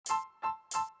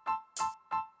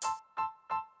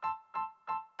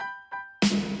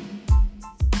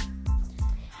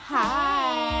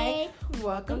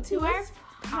welcome to our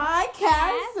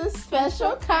podcast, A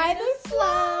Special Kind of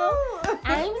Slow.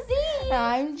 I'm Z.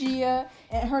 I'm Gia,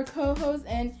 and her co-host,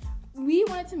 and we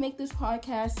wanted to make this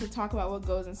podcast to talk about what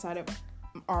goes inside of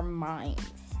our minds.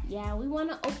 Yeah, we want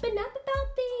to open up about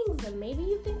things, and maybe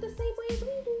you think the same way as we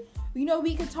do. You know,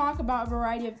 we could talk about a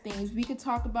variety of things. We could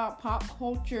talk about pop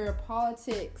culture,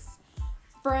 politics,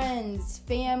 friends,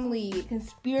 family,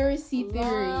 conspiracy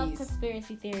theories.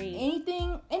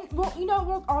 Anything, and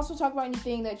we'll also talk about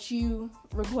anything that you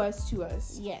request to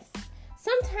us. Yes.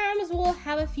 Sometimes we'll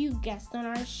have a few guests on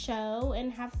our show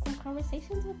and have some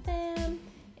conversations with them.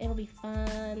 It'll be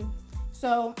fun.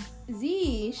 So,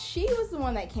 Z, she was the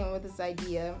one that came up with this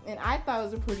idea, and I thought it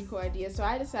was a pretty cool idea, so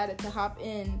I decided to hop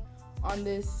in on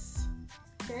this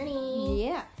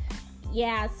journey.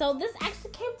 Yeah, so this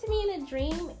actually came to me in a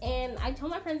dream, and I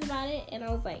told my friends about it, and I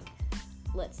was like,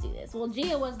 let's do this. Well,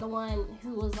 Gia was the one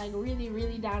who was, like, really,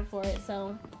 really down for it,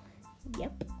 so,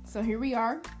 yep. So here we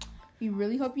are. We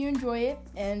really hope you enjoy it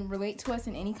and relate to us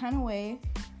in any kind of way.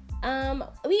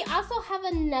 We also have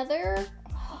another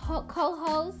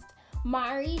co-host,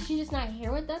 Mari. She's just not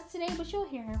here with us today, but you'll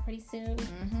hear her pretty soon.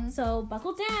 Mm-hmm. So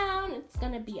buckle down. It's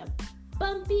going to be a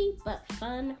bumpy but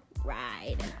fun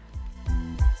ride.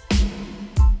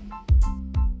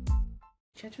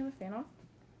 Should I turn the fan off?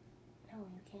 No,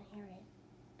 you can't hear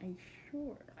it. Are you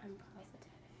sure? I'm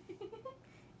positive.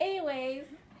 Anyways,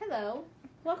 hello.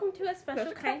 Welcome to A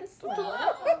Special Kind of Slow.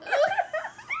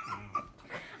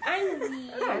 I'm Z.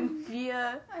 I'm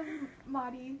Gia. I'm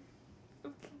Maddie.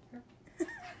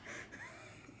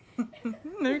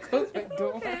 There goes my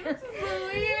door. This is so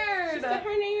weird.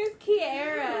 Her name is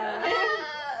Kiara.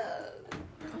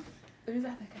 The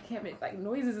reason I can't make like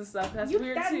noises and stuff. That's you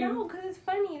weird gotta too. know, because it's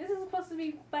funny. This is supposed to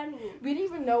be funny. We didn't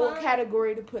even know what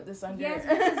category to put this under. Yes,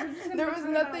 because we're just gonna there was talk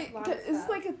nothing. about a lot of It's stuff.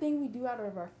 like a thing we do out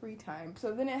of our free time.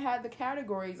 So then it had the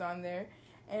categories on there,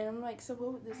 and I'm like, so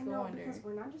what would this go under? Because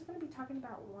we're not just gonna be talking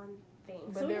about one thing.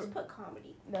 But so we there- just put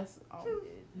comedy. That's all we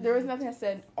did. There was nothing that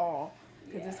said all,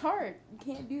 because it's hard. You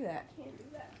can't do that. Can't do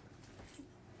that.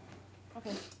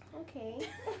 Okay. Okay.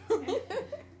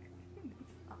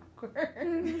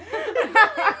 Awkward.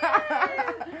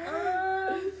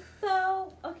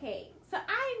 So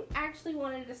I actually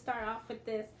wanted to start off with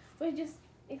this with just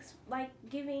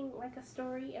giving like a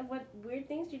story of what weird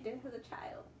things you did as a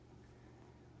child.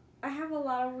 I have a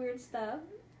lot of weird stuff.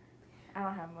 I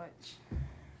don't have much.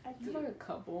 I There's like a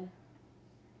couple.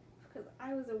 because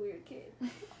I was a weird kid.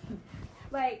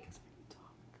 Like,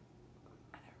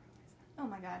 Oh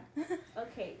my god.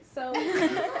 okay, so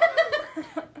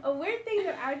a weird thing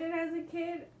that I did as a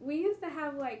kid, we used to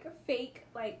have like fake,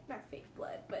 like not fake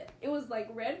blood, but it was like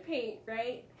red paint,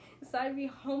 right? So I'd be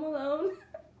home alone.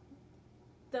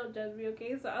 Don't judge me,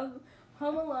 okay? So I was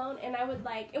home alone, and I would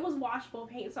it was washable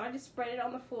paint, so I just spread it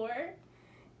on the floor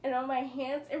and on my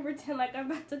hands and pretend like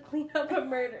I'm about to clean up a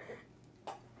murder.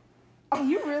 Oh,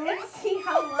 you really? And see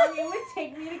how long it would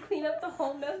take me to clean up the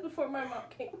whole mess before my mom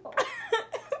came home.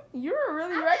 You were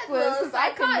really reckless. 'Cause I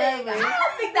could I never.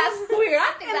 don't think that's weird.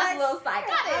 I think And that's a little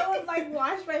psychotic. I would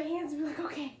wash my hands and be like,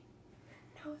 okay,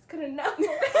 no one's gonna know.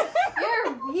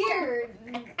 You're weird.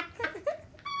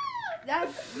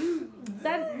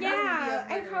 Yeah,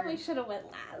 I probably should have went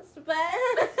last, but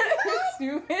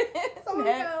Stupid. someone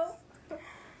Next. go.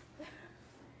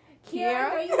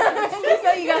 Kiara? Kiara, You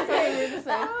know you got something weird to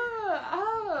say.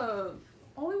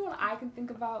 Only one I can think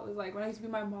about was like when I used to be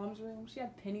in my mom's room. She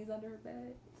had pennies under her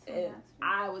bed, and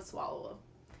I would swallow them.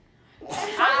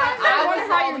 I would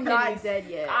wonder how swallow you're the not pennies. dead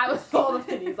yet. I would swallow the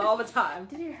pennies all the time.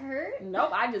 Did it hurt?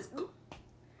 Nope, I just.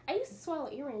 I used to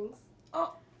swallow earrings.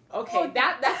 Okay,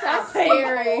 that sounds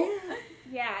scary. painful.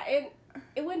 Yeah,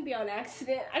 it wouldn't be on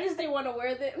accident. I just didn't want to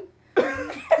wear them. You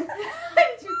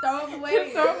throw them away.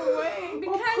 Just throw them away.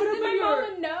 Because put then them my in mom your-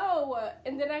 would know,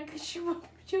 and then she would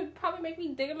probably make me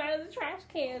dig them out of the trash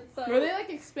can. So Were they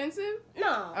expensive?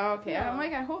 no. Oh, okay, No. I'm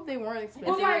like, I hope they weren't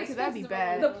expensive Well, because that'd be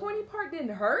bad. The pointy part didn't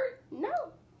hurt. No.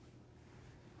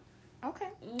 Okay.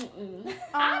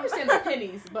 I understand the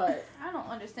pennies, but I don't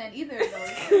understand either of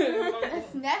those.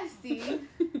 That's nasty.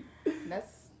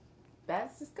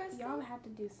 That's disgusting. Y'all have to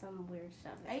do some weird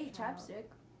stuff. I eat chapstick.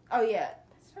 Oh yeah.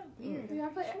 That's not weird. yeah,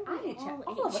 I ate all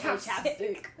all of us ate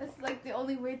chapstick. That's like the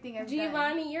only weird thing I've done.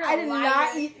 Giovanni, you're I a did liar.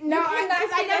 not eat. No, you cannot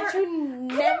because say that you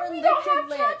never we licked don't your have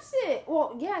lips. chapstick.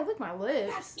 Well, yeah, I lick my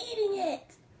lips. Eating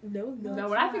it. No. No,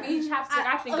 when I think eat chapstick,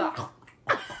 I think of.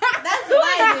 That's what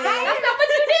I That's not what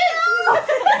you did.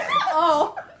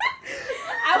 Oh.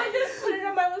 I would just put it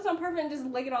on my lips on purpose and just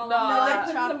lick it all No, up. I Like,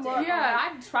 put some chopped more it. Yeah,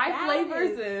 on. I try That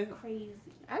flavors is and. crazy.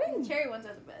 I did. didn't. Cherry ones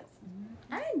are the best.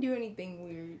 I didn't do anything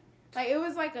weird. Like it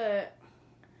was like a.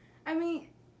 I mean,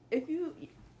 if you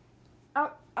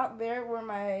out there where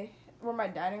my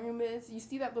dining room is, you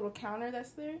see that little counter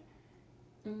that's there?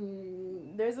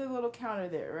 There's a little counter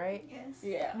there, right? Yes.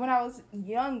 Yeah. When I was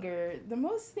younger, the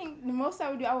most I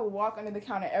would do, I would walk under the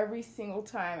counter every single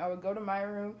time. I would go to my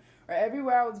room or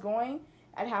everywhere I was going,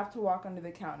 I'd have to walk under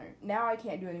the counter. Now I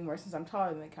can't do it anymore since I'm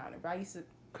taller than the counter. But I used to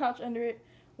crouch under it,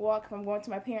 walk. If I'm going to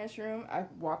my parents' room, I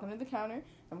walk under the counter.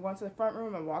 If I'm going to the front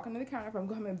room, I walk under the counter. If I'm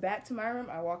coming back to my room,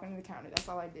 I walk under the counter. That's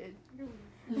all I did.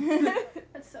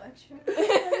 That's so extra.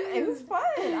 It was fun.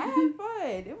 I had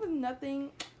fun. It was nothing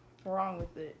wrong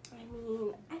with it. I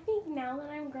mean, I think now that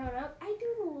I'm grown up, I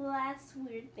do less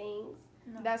weird things.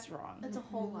 No. That's wrong. That's a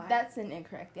whole lot. That's an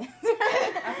incorrect answer.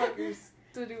 I thought you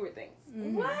still do with things.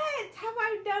 Mhm. What have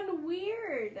I done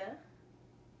weird?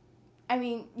 I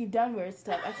mean, you've done weird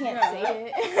stuff. I can't Yeah. say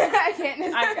it. I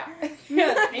can't. I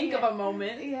got think of a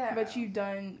moment. Yeah. But you've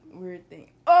done weird things.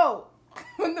 Oh,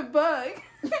 when the bug.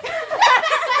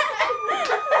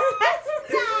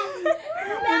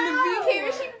 When the bee came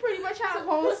in, she pretty much had a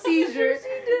whole seizure. She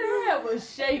did. That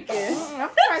was shaking. I'm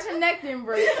surprised her neck didn't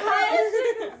break.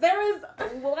 Because there was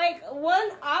like one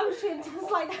option to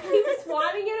like keep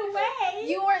swatting it away.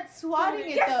 You weren't swatting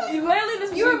it though. You literally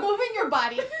just You were moving your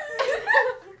body.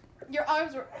 Your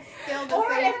arms were still the Or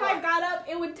same. if I got up,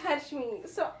 it would touch me.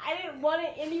 So I didn't want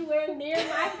it anywhere near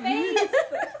my face.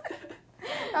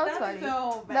 That was That's funny.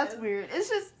 so bad. That's weird. It's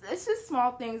just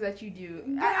small things that you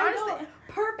do. I honestly,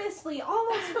 purposely,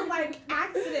 almost for like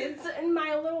accidents in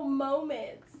my little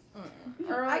moments.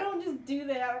 Or I like, don't just do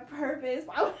that on purpose.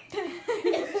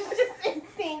 It's just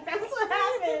instinct. That's what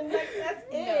happened. Like, that's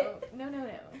it. No.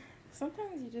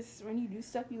 sometimes you just when you do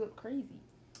stuff you look crazy.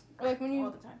 Or like when you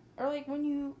All the time. or like when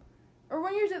you're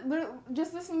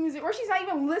just listening to music, or she's not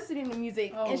even listening to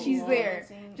music and she's there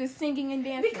just singing and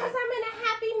dancing. Because I'm in a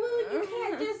happy mood. You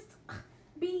can't just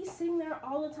be sitting there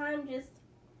all the time. Just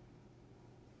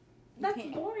that's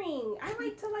can't. boring. I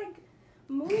like to like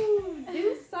move,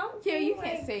 do something. Yeah, you like,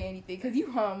 can't say anything because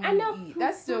you hum when I know. you eat.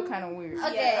 That's still kind of weird.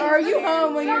 Okay. Or you Okay.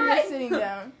 hum when you're Right. just sitting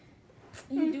down.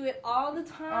 You do it all the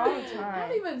time. All the I time.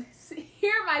 don't even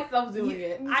hear myself doing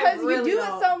it. Because I really you do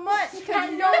don't. it so much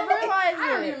because you don't realize I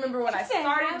don't it. even remember when I She said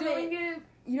started habit. doing it.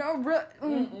 You don't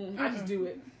really. I just do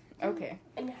it. Okay.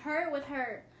 And her with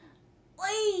her.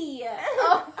 Oi!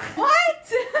 Oh,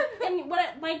 what? And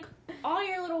what, like, all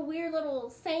your little weird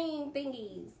little saying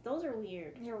thingies. Those are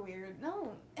weird. You're weird.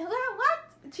 No.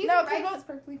 What? Cheese No, and because rice those- is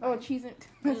perfectly Oh, fine. cheese and.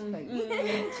 That's Mm, funny. mm. Cheese and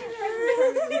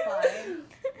rice is perfectly fine.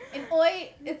 And oi,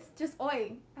 it's just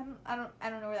oi. I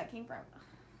don't know where that came from.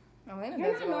 Elena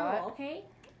You're does not it a normal, lot. okay?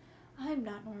 I'm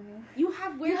not normal. You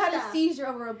have weird You had stuff. a seizure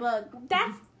over a bug.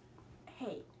 That's.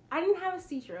 Hey, I didn't have a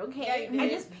seizure, okay? Yeah, you I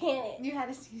did. just panicked. You had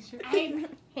a seizure. I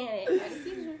panicked. You had a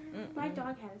seizure. My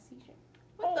dog had a seizure.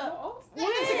 What the? Oh.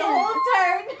 It took a whole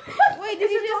turn. Wait, did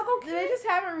they just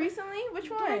have it recently? Which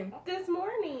one? This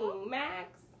morning,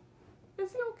 Max.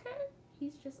 Is he okay?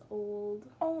 He's just old.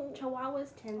 Oh. Chihuahuas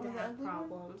tend to Oh, the have ugly one?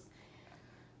 problems.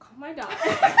 Call my dog.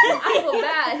 I feel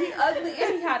bad. He ugly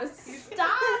and he had a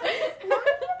Stop. It's not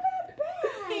even that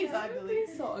bad. He's ugly.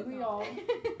 He's so ugly, y'all.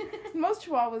 Most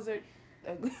chihuahuas are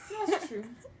ugly. That's true.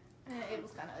 It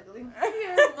was kind of ugly.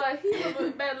 Yeah, but he's a little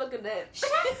better looking than. Shut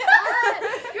up.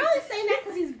 You're only saying that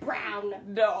because he's brown.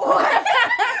 No.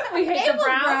 We hate the Abel's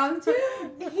brown. too.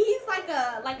 He's like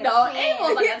a No, tan.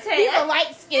 Abel's like a tan. He's a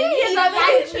light skin. He's a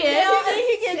light skin.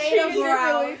 He gets Shade of treated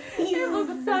brown. differently.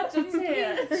 Abel's such a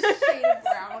tan. Shade of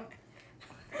brown.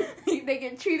 They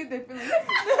get treated differently.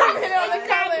 Depending on the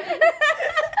color.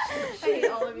 I hate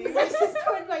all of you. Racist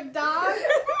towards my dog.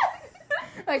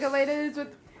 Like Elena is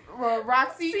with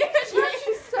Roxy.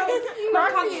 She's so cute.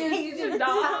 Roxy Caucasian is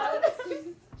dog.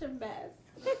 She's such a mess.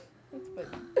 That's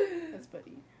funny. That's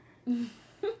funny.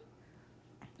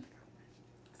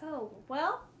 Oh,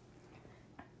 well.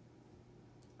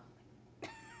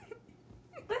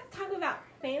 Let's talk about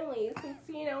families since,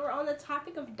 you know, we're on the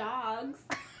topic of dogs.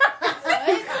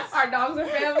 Our dogs are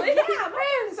family. Yeah,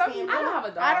 Some family. people- I don't have a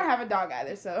dog. I don't have a dog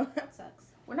either, so. That sucks.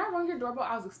 When I rang your doorbell,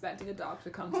 I was expecting a dog to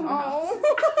come to my Oh. house.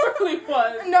 I really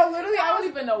was. No, literally, I I don't was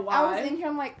even know why. I was in here.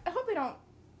 I'm like, I hope they don't.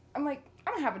 I'm like,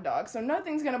 I don't have a dog, so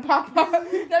nothing's gonna pop up.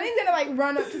 Nothing's gonna like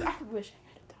run up to. I wish I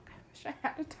had a dog. I wish I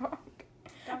had a dog.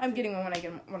 I'm getting one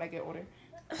when I get older.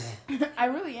 I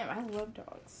really am. I love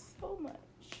dogs so much.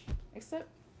 Except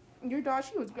your dog,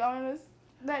 she was growling us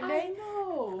that day. I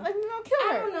know. Like we gonna kill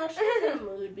I her. don't know. She's in a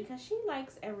mood because she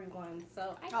likes everyone.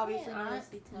 So I Obviously can't not.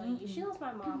 honestly tell you. She loves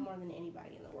my mom more than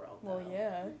anybody in the world. Well, though.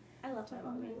 yeah. I love my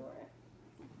mom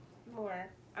more.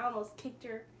 I almost kicked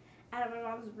her out of my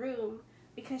mom's room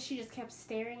because she just kept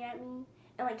staring at me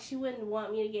and like she wouldn't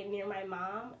want me to get near my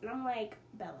mom, and I'm like,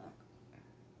 Bella,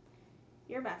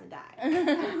 you're about to die.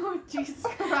 Oh, Jesus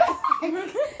Christ.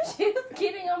 She was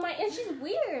getting on my, and she's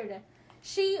weird.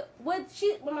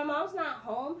 When my mom's not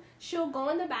home, she'll go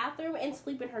in the bathroom and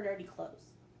sleep in her dirty clothes.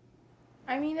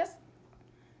 I mean, that's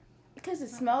because it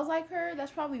smells like her.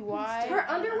 That's probably why. Her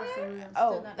underwear?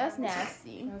 Oh, that's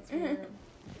nasty. That's weird.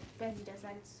 Benzie does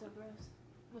that. It's so gross.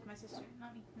 With my sister,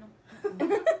 not me. No.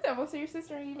 What's your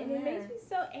sister even And it makes me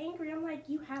so angry. I'm like,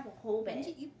 you have a whole bed.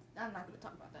 I'm not gonna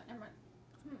talk about that. Never mind.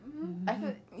 I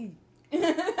feel.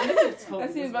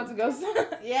 That seems about to go.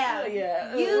 Yeah.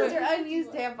 Yeah. Used or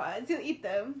unused tampons. He'll eat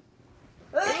them.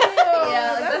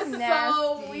 Yeah, that's nasty.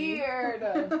 so weird.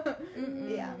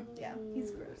 Yeah.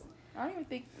 He's gross. I don't even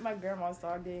think my grandma's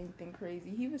dog did anything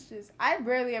crazy. He was just. I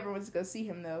barely ever went to go see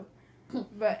him though.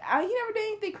 But he never did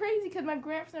anything crazy because my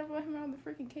gramps never let him out of the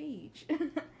freaking cage.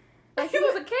 Like he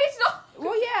was a cage dog.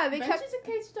 Well, yeah, they kept. Benji's a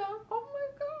cage dog. Oh my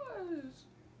gosh.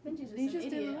 Benji's He just just an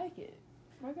didn't idiot. like it.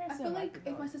 My gramps I feel didn't like the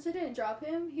if my dog. sister didn't drop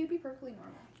him, he'd be perfectly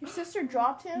normal. Your sister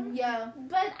dropped him. Yeah.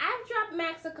 But I've dropped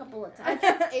Max a couple of I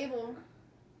times. dropped Abel.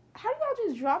 How do y'all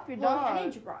just drop your Well, dog? I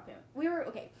didn't drop him. We were,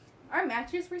 okay, our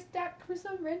mattress were stacked for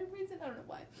some random reason. I don't know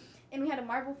why. And we had a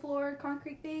marble floor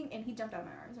concrete thing, and he jumped out of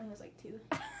my arms when he was like 2.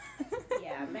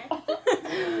 Yeah, Max was the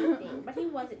same thing, but he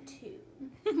wasn't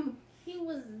 2. He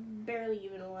was barely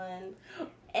even 1.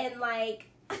 And like,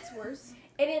 It's worse.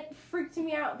 and it freaked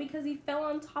me out because he fell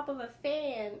on top of a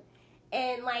fan.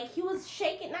 And like he was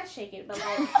shaking, not shaking, but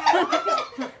like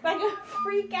having like a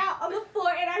freak out on the floor.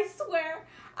 And I swear,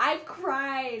 I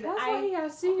cried. That's why he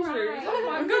has seizures. cried.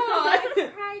 Oh my I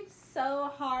god. cried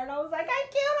so hard. I was like, I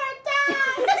killed our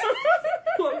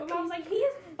dog. And I was like, he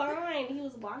is fine. He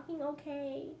was walking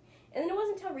okay. And then it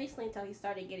wasn't until recently until he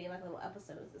started getting like little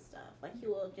episodes and stuff. Like he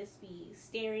will just be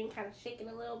staring, kind of shaking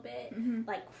a little bit, Mhm.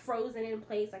 like frozen in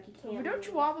place, like he can't. But don't move.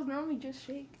 chihuahuas normally just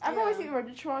shake? I've Yeah. always seen where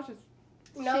the chihuahuas just.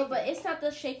 No, shaking. but it's not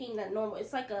the shaking that normal.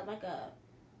 It's like a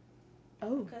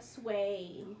Oh.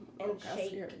 sway and That's shake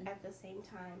scary. at the same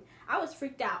time. I was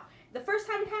freaked out. The first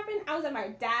time it happened, I was at my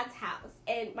dad's house,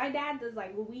 and my dad does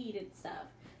like weed and stuff.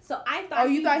 So I thought. Oh,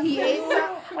 you thought he ate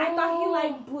some? I thought he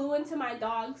like blew into my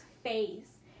dog's face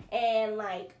and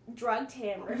like drugged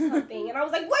him or something. And I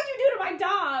was like, "What'd you do to my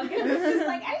dog?" And it's just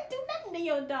like, "I didn't do nothing to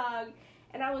your dog."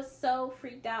 And I was so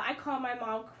freaked out. I called my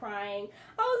mom crying.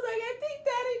 I was like, I think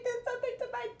Daddy did something to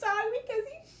my dog because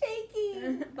he's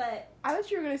shaking. But I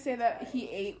thought you were gonna say that he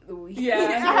ate the weed.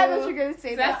 Yeah. I thought you were gonna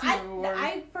say That's that. even worse.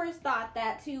 I first thought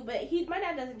that too, but my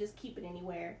dad doesn't just keep it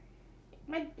anywhere.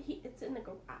 It's in the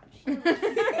garage. He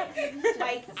doesn't keep it,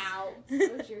 like out.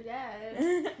 Who's your dad?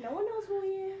 No one knows who he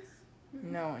is.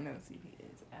 No one knows who he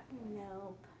is.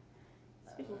 Nope.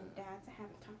 Speaking of dads, I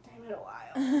haven't talked to him in a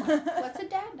while. What's a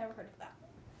dad? Never heard of that.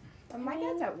 My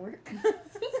dad's at work.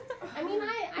 I mean,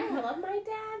 I love my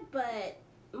dad, but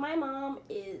my mom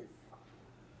is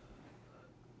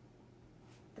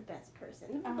the best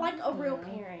person. Like a real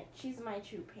parent. She's my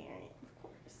true parent. Of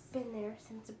course. Been there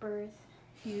since birth.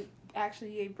 He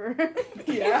actually gave birth.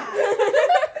 Yeah.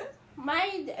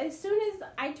 As soon as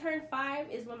I turned 5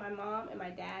 is when my mom and my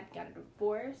dad got a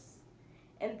divorce,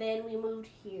 and then we moved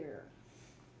here,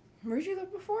 Where'd you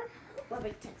live before?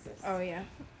 Lubbock, Texas. Oh yeah.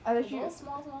 I thought Little you.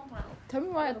 small town. Tell me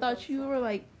why I thought you were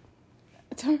like.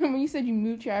 Tell me when you said you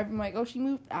moved here. I'm like, oh, she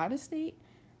moved out of state.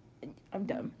 I'm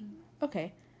dumb.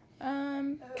 Okay. But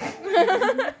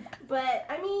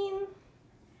I mean,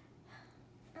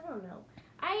 I don't know.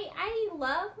 I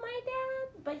love my dad,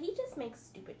 but he just makes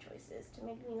stupid choices to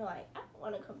make me like, I don't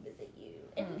want to come visit you.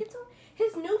 And he gets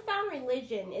his newfound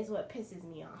religion is what pisses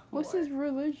me off. What's more. his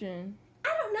religion? I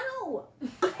don't know.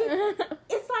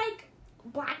 It's like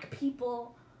black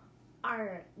people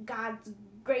are God's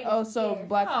greatest Oh, so gift.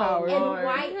 black power. And Lord.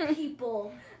 white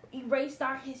people erased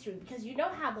our history because you know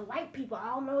how the white people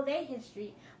all know their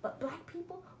history, but black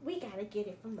people, we gotta get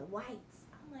it from the whites.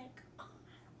 I'm like, oh,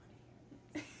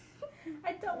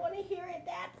 I don't want to hear it,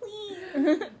 Dad,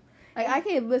 please. Like, I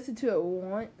can listen to it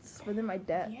once, but then my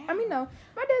dad. Yeah. I mean, no,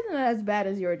 my dad's not as bad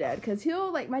as your dad, because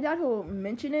he'll like my dad will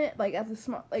mention it like at the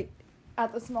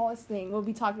smallest thing. We'll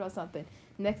be talking about something.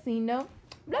 Next thing you know,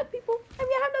 black people. I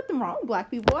mean, I have nothing wrong with black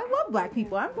people. I love black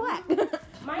people. I'm black.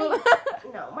 My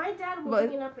dad will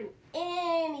bring it up in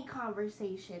any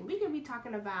conversation. We could be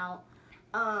talking about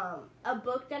a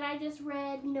book that I just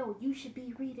read. You know, you should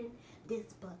be reading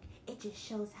this book. It just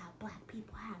shows how black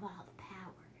people have all the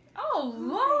power. Oh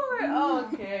Lord.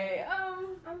 Okay.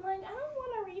 I'm like, I don't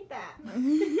want to read that.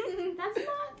 That's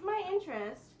not my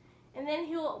interest. And then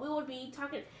we would be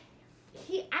talking.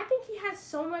 I think he has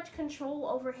so much control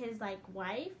over his like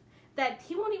wife that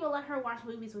he won't even let her watch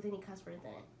movies with any cuss words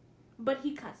in it. But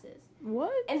he cusses.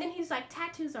 What? And then he's like,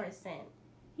 tattoos are a sin.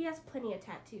 He has plenty of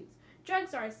tattoos.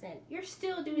 Drugs are a sin. You're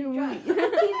still doing drugs.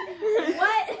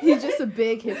 What? He's just a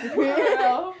big hypocrite.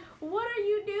 What are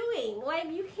you doing?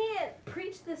 Like, you can't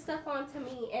preach this stuff onto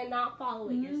me and not follow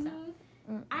it yourself.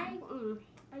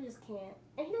 I just can't.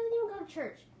 And he doesn't even go to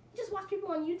church. He just watches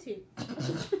people on YouTube.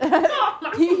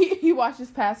 he watches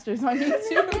pastors on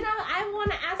YouTube. And I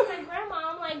want to ask my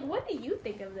grandma, I'm like, what do you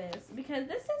think of this? Because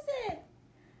this isn't...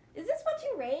 Is this what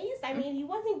you raised? I mean, he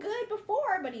wasn't good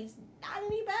before, but he's not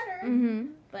any better. Mm-hmm.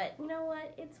 But you know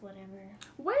what? It's whatever.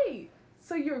 Wait,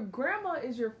 so your grandma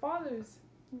is your father's?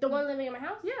 The one living in my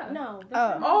house? Yeah. No.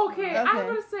 Okay. I was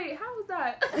gonna say, how was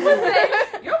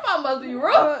that? Your mom must be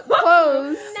rough.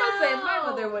 Close. No. I say my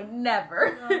mother would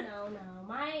never. No.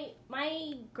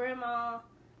 My grandma,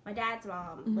 my dad's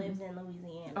mom, lives in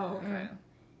Louisiana. Oh, okay. And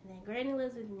then Granny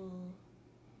lives with me.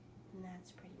 And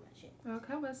that's pretty much it.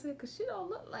 Okay, I'm gonna say, because she don't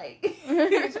look like...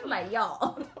 She's like,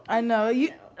 y'all. I know.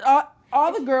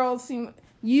 All the girls seem...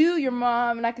 You, your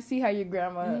mom, and I can see how your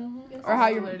grandma... Or how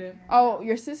your... Oh,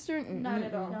 your sister? Not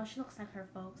at all. No, she looks like her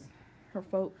folks. Her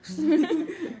folks. She looks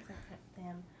like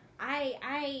them.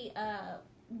 I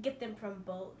get them from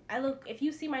both. If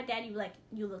you see my dad,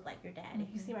 you look like your dad.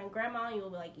 If you see my grandma,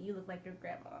 you'll be like, you look like your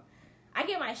grandma. I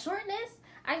get my shortness,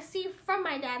 I see from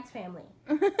my dad's family.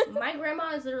 My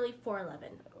grandma is literally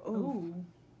 4'11". Ooh.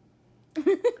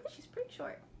 She's pretty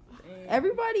short.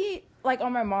 Everybody, like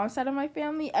on my mom's side of my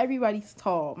family, everybody's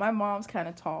tall. My mom's kind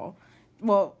of tall.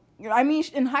 Well, I mean,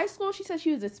 in high school, she said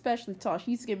she was especially tall.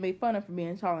 She used to get made fun of for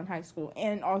being tall in high school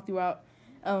and all throughout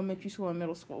elementary school and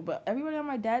middle school. But everybody on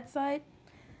my dad's side,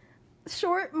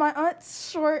 short. My aunt's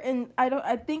short, and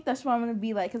I think that's what I'm gonna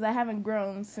be like because I haven't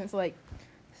grown since like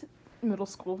middle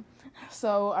school.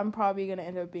 So I'm probably gonna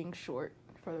end up being short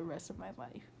for the rest of my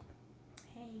life.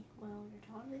 Hey, well, you're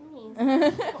taller than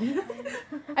me.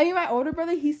 I mean, my older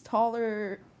brother, he's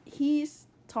taller. He's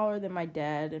taller than my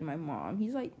dad and my mom.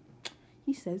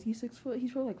 He says he's 6 foot.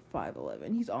 He's probably like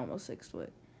 5'11". He's almost 6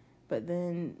 foot. But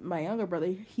then my younger brother,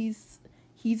 he's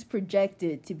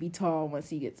projected to be tall once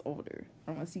he gets older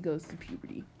or once he goes to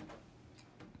puberty.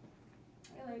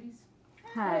 Hey, ladies.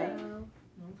 Hi.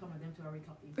 I'm talking about them two already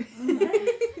talking.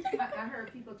 I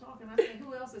heard people talking. I said,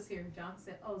 who else is here? John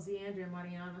said, oh, Zeandra and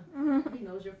Mariana. He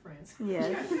knows your friends.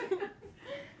 Yes.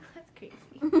 That's crazy.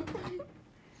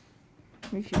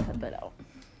 We should cut that out.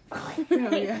 Oh,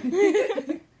 yeah.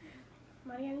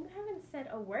 Mariana, you haven't said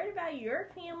a word about your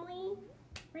family.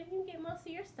 Where do you get most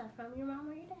of your stuff from? Your mom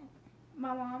or your dad?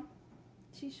 My mom,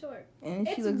 she's short. And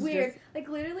she It's looks weird. just... Like,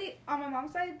 literally, on my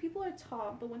mom's side, people are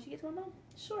tall, but when she gets to my mom,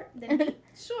 short. Then me,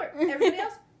 short. Everybody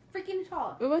else, freaking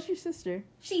tall. What about your sister?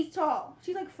 She's tall.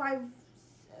 She's like 5'7",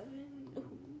 5'5".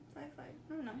 I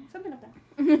don't know, something like that.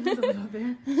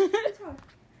 She's tall.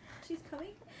 She's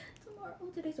coming tomorrow. Oh,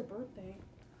 today's her birthday.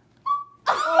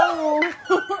 Oh.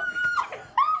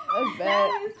 That's bad.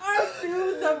 I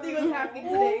knew something was happening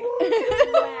today.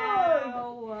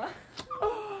 Wow.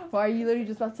 Why are you literally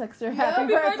just about to text her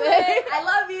Happy happy birthday? I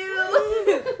love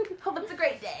you. Hope it's a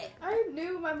great day. I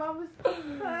knew my mom was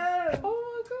coming. Oh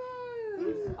my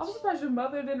god. I'm surprised your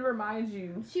mother didn't remind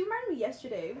you. She reminded me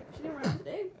yesterday. She didn't remind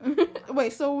me today.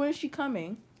 Wait, so when is she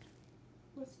coming?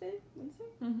 What's today?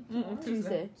 Wednesday?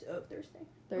 Tuesday. Thursday.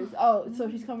 Thursday. Oh, so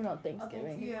she's coming on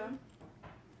Thanksgiving. Yeah.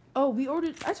 Oh,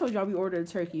 I told y'all we ordered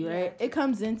a turkey, right? It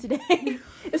comes in today.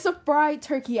 It's a fried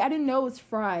turkey. I didn't know it's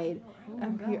fried.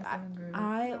 I'm here.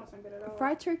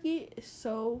 Fried turkey is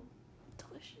so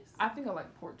delicious. I think I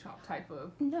like pork chop type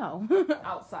of No.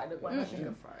 outside of what I think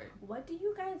of fried. What do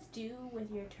you guys do with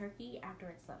your turkey after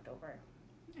it's left over?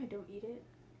 I don't eat it.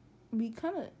 We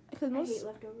kind of, because I most hate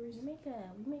leftovers. We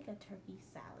make a turkey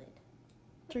salad.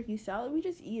 turkey salad, we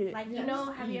just eat it. Like, you Yes,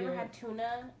 know, have you eat ever it. had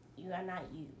tuna? You are not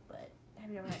you, but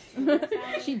have you ever had tuna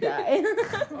salad? She died.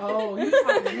 Oh, you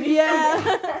talking to me?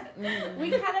 Yeah.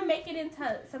 We kind of make it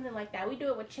into something like that. We do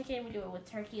it with chicken. We do it with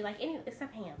turkey. Like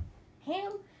except ham.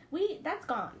 Ham, that's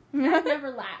gone. That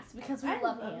never lasts because we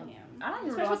love ham. I don't even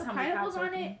Especially realize with how many pineapples on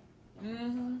turkey. it.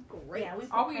 Mm-hmm. Great. Yeah, we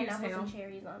put All we use pineapples ham. and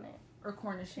cherries on it. Or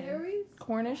Cornish hen. Cherries?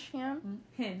 Cornish ham.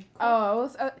 Hen.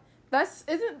 Oh,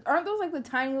 aren't those like the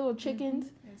tiny little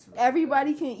chickens?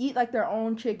 Everybody can eat like their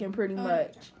own chicken pretty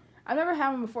much. I've never had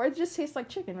one before. It just tastes like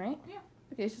chicken, right? Yeah.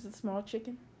 Okay, it's just a small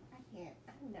chicken.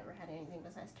 I've never had anything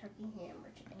besides turkey, ham, or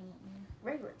chicken.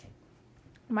 Regular chicken.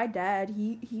 My dad,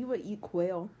 he would eat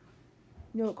quail.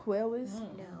 You know what quail is?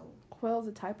 No. Quail is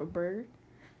a type of bird.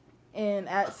 And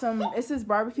it's this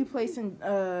barbecue place in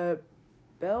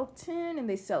Belton, and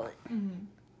they sell it. Mm-hmm.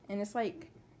 And it's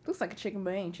like, looks like a chicken,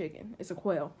 but it ain't chicken. It's a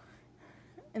quail.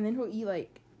 and then he'll eat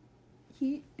like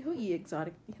he'll eat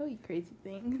exotic. He'll eat crazy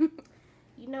things.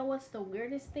 You know what's the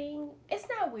weirdest thing? It's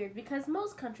not weird because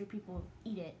most country people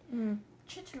eat it.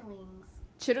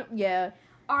 Chitterlings. Yeah.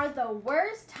 Are the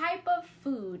worst type of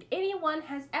food anyone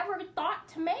has ever thought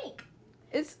to make.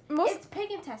 It's pig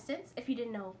intestines, if you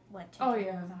didn't know what Oh, chitlins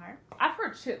yeah. are. I've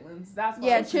heard chitlins. That's what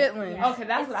yeah, chitlins. Yeah. Okay,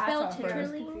 that's It's what I spelled thought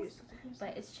first. chitterlings,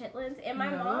 but it's chitlins. And my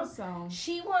No, mom, so-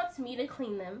 she wants me to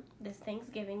clean them this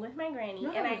Thanksgiving with my granny,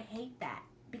 and I hate that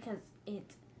because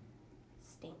it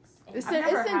stinks. And It's I've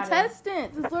never had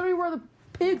intestines. It's literally where the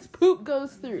pig's poop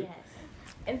goes through. yes.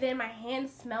 And then my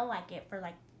hands smell like it for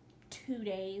like 2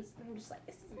 days. And I'm just like,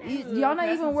 this is nasty. Do y'all not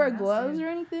That's even wear nasty. gloves or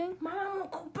anything? Mom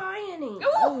won't go buy any.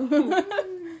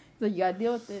 So you gotta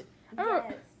deal with it.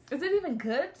 Yes. Is it even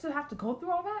good to have to go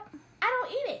through all that? I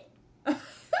don't eat it.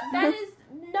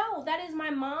 That is my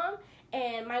mom,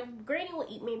 and my granny will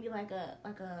eat maybe like a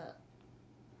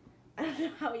I don't know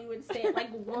how you would say it, like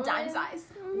one Dime size.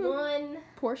 one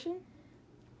Portion?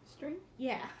 String.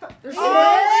 yeah.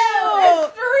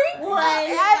 Oh! One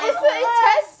It's an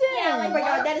intestine! Yeah, like Oh my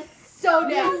god, that is so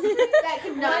nasty. That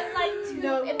cannot. one like two,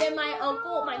 No. and then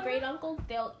my great uncle,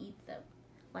 they'll eat them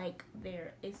like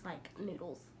it's like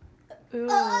noodles. Ooh.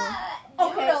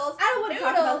 Okay, Noodles. I don't want to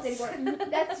talk about this Noodles. anymore.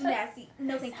 That's nasty.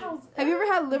 No, thank you. Have you ever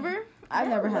had liver? I've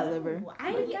never had liver.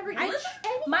 I never I, eat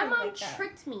my anything mom like that.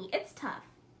 tricked me. It's tough.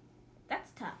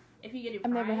 That's tough. If you get it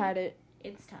I've never fried, had it.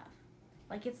 it's tough.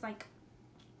 Like it's like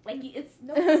it's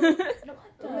No. You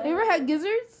No. ever had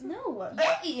gizzards? no. You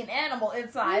eat an animal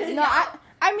inside. No,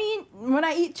 I mean, when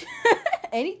I eat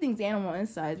anything's animal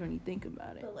insides when you think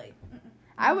about it. But like,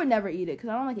 I would never eat it because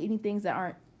I don't like eating things that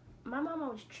aren't. My mom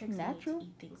always tricks Natural? me to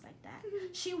eat things like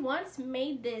that. She once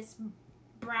made this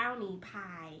brownie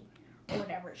pie or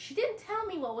whatever. She didn't tell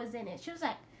me what was in it. She was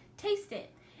like, taste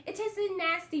it. It tasted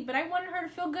nasty, but I wanted her to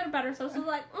feel good about herself. So she was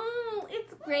like,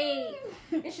 it's great.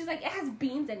 And she's like, it has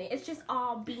beans in it. It's just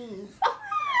all beans.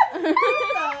 I'm like,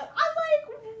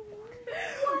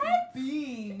 what?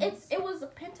 Beans. It was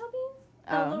pinto beans.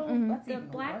 The Oh, little mhm. That's the even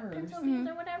black worse. pinto beans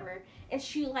or whatever. And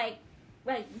she like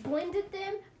blended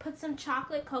them, put some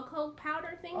chocolate cocoa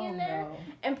powder thing in there,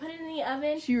 and put it in the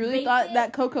oven. She really baked thought it.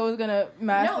 that cocoa was gonna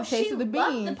match the taste she of the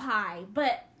loved beans. the pie,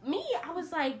 but me, I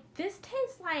was like, this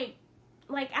tastes like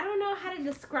I don't know how to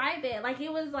describe it. Like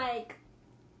it was like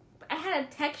I had a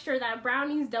texture that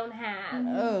brownies don't have.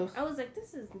 Oh, I was like,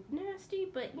 this is nasty,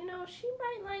 but you know she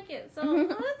might like it, so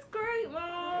that's great, Mom.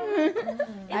 I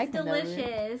It's can never.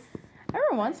 delicious. I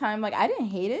remember one time, like I didn't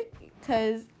hate it,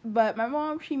 but my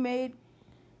mom, she made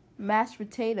mashed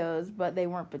potatoes, but they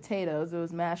weren't potatoes. It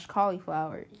was mashed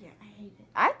cauliflower. Yeah, I hate it.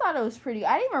 I thought it was pretty.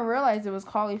 I didn't even realize it was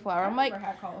cauliflower. I'm like, never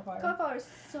had cauliflower. cauliflower is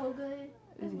so good.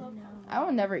 I love No. I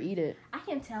would never eat it. I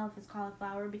can tell if it's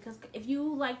cauliflower because if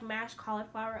you like mash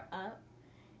cauliflower up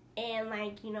and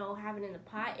like have it in a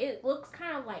pot, it looks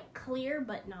kind of like clear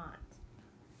but not.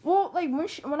 Well, like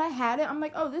when I had it, I'm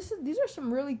like, oh, these are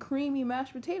some really creamy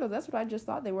mashed potatoes. That's what I just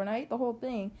thought they were, and I ate the whole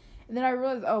thing. And then I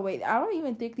realized, oh wait, I don't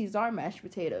even think these are mashed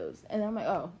potatoes. And then I'm like,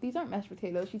 oh, these aren't mashed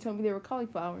potatoes. She told me they were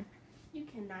cauliflower. You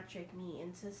cannot trick me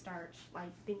into starch, like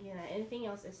thinking that anything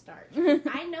else is starch.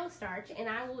 I know starch and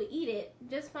I will eat it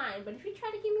just fine. But if you try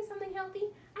to give me something healthy,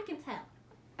 I can tell.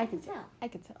 I can tell. I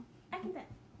can tell. I can tell.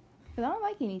 Because I don't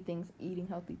like eating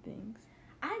healthy things.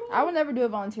 I mean, I would never do it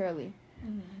voluntarily.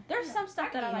 there's some stuff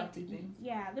I that I can eat like to healthy eat. things.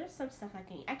 Yeah, there's some stuff I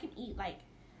can eat. I can eat like,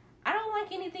 I don't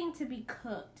like anything to be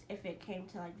cooked if it came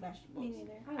to like vegetables. Me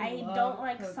neither. I love don't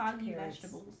like cooked soggy carrots.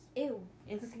 vegetables. Ew.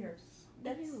 It's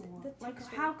That's like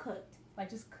texture. how cooked? Like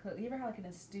just cook. You ever had like in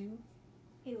a stew?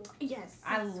 Ew. Yes,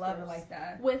 I that's love it gross. like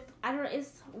that. With I don't know,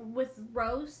 it's with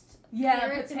roast. Yeah,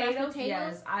 Carrots and mashed potatoes.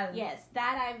 potatoes? Yes, Yes,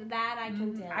 that I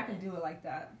can do. I can do it like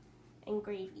that. And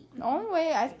gravy. The only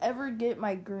way I ever get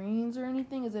my greens or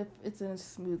anything is if it's in a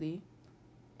smoothie.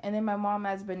 And then my mom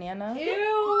adds banana. Ew.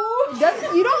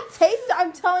 You don't taste it.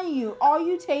 I'm telling you. All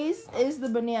you taste is the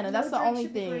banana. That's No the drink only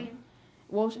should be thing. green.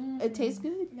 Well, it tastes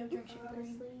good. No drink should be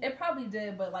green. It probably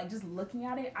did, but like just looking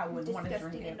at it, I wouldn't want to drink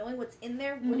Disgusting. And it. knowing what's in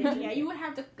there, Mhm. wouldn't Yeah, you would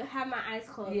have to have my eyes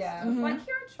closed. Yeah, Mhm. like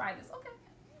here, try this.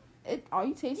 Okay. All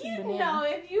you taste You is know, banana.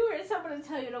 if you were someone to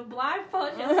tell you to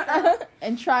blindfold yourself,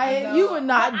 And try I it. know. You would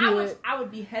not I do would, it. I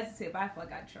would be hesitant, but I feel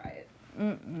like I'd try it.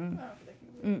 Mm-mm.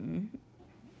 Mm-mm.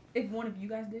 If one of you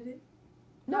guys did it,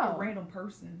 No. not a random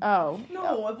person. Oh.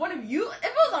 No, if one of you, if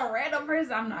it was a random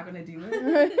person, I'm not gonna do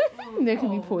it. There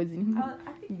could be Oh. poison.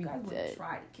 I think you Be guys dead. would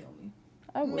try to kill me.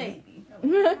 I would. Maybe.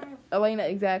 Elena,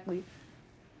 exactly.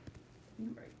 You're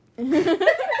right.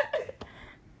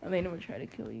 Elena would try to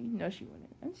kill you. No, she wouldn't.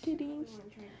 I'm kidding. I'm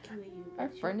trying to kill you. Our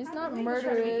friend is not Elena would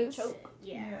try to make you murderous. choke.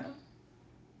 Yeah.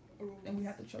 And we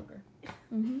have to choke her.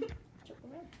 Mm-hmm. Choke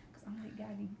her up. Because I'm like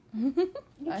gagging.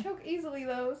 You choke easily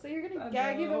though, so you're gonna I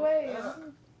gag know. either way.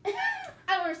 I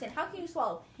don't understand. How can you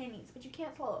swallow pennies, but you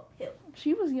can't swallow a pill?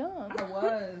 She was young. I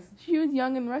was. She was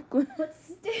young and reckless. But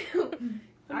still,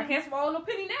 I can't swallow no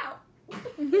penny now.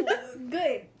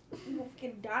 good. You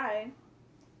can die.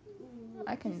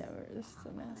 I can never. This is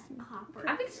so nasty.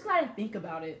 I think it's because I didn't think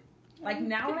about it. Like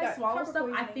now when I swallow stuff,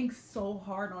 I think so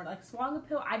hard on it. Like swallowing a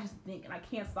pill, I just think and I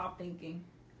can't stop thinking.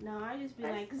 No, I just be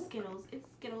like Skittles. It's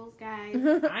Skittles, guys.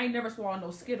 I ain't never swallowed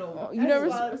no Skittle. Oh, you never.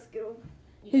 swallowed a Skittle.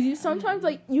 Cause you sometimes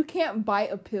like you can't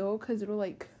bite a pill because it'll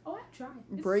like Oh, I've tried.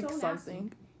 It's break so something.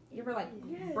 Nasty. You ever like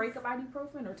Yes. break up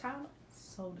ibuprofen or Tylenol?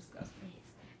 So disgusting.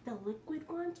 The liquid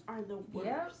ones are the worst.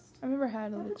 Yep. I never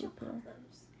had a Why would you liquid pill. pop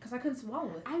those? Because I couldn't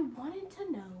swallow it. I wanted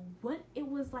to know what it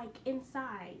was like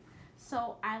inside.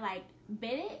 So I like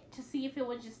bit it to see if it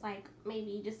was just like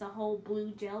maybe just a whole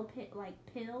blue gel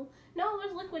pill. No,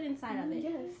 there's liquid inside of it.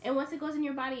 Yes. And once it goes in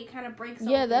your body, it kind of breaks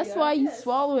Yeah, open. that's why you Yes.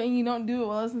 swallow it and you don't do it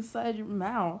while it's inside your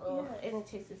mouth. Ugh, and it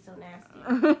tasted so nasty.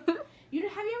 Have you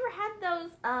ever had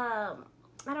those?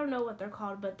 I don't know what they're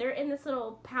called, but they're in this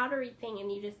little powdery thing,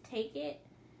 and you just take it.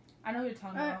 I know what you're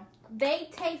talking about. They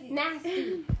taste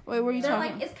nasty. Wait, what are you They're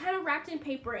talking? like, it's kind of wrapped in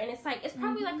paper, and it's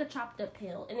probably like a chopped up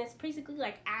pill, and it's basically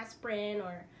like aspirin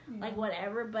or like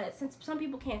whatever. But since some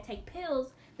people can't take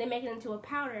pills, they make it into a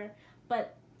powder.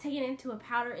 But taking it into a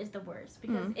powder is the worst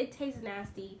because it tastes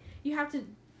nasty. You have to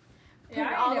put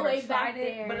it all the way back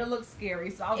there. But it looks scary.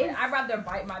 So I was like, I'd rather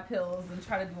bite my pills than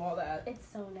try to do all that. It's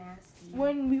so nasty.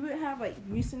 When we would have like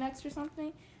Mucinex or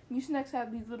something, Mucinex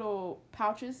had these little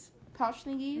pouch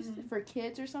thingies for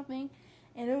kids or something,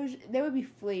 and they would be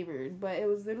flavored, but it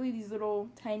was literally these little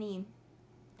tiny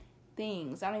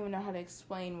things. I don't even know how to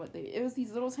explain what it was.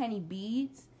 These little tiny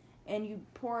beads, and you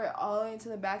pour it all into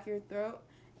the back of your throat.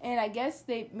 And I guess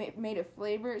they made it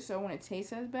flavored so it wouldn't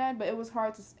taste as bad, but it was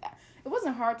hard to. It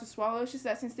wasn't hard to swallow. It's just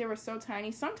that since they were so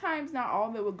tiny, sometimes not all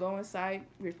of it would go inside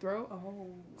your throat. Oh.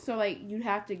 So like you'd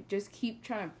have to just keep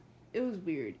trying to. It was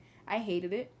weird. I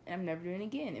hated it, and I'm never doing it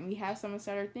again. And we have some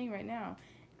inside our thing right now.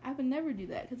 I would never do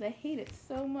that because I hate it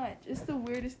so much. It's the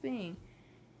weirdest thing,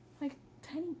 like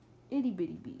tiny itty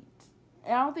bitty beads.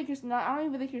 And I don't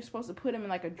even think you're supposed to put them in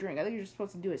like a drink. I think you're just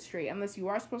supposed to do it straight, unless you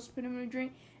are supposed to put them in a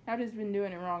drink. I've just been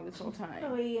doing it wrong this whole time.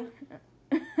 Oh yeah.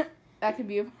 That could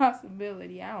be a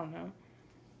possibility. I don't know.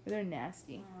 But they're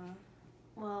nasty.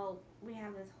 Well, we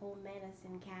have this whole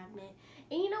medicine cabinet.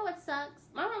 And you know what sucks?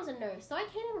 My mom's a nurse, so I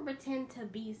can't ever pretend to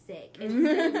be sick and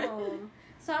stay home.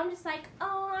 So I'm just like,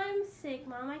 oh, I'm sick,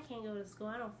 Mom. I can't go to school.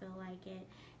 I don't feel like it.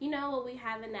 You know what we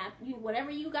have in that?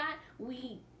 Whatever you got,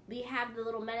 we have the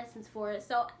little medicines for it.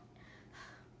 So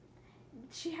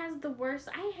she has the worst.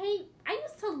 I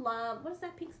used to love, what is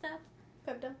that pink stuff?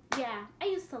 Pepto. Yeah, I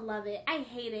used to love it. I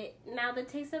hate it. Now the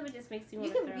taste of it just makes me want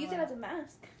You to can throw use up. it as a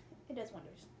mask. It does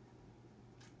wonders.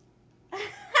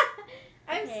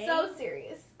 I'm Okay. so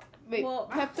serious. Wait, Well,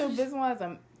 Pepto-Bismol as a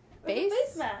With a face?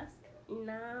 face mask.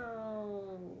 No.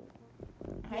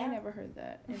 I ain't never heard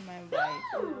that in my life.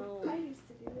 No. I used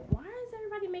to do it. Why is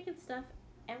everybody making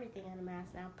everything out of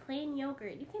mask now? Plain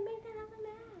yogurt. You can make that as a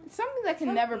mask. Something I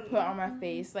can never put on my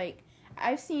face. Like,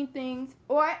 I've seen things.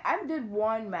 Well, I did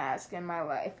one mask in my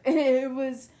life. And it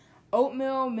was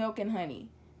oatmeal, milk, and honey.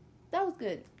 That was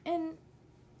good. And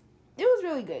it was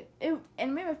really good. And it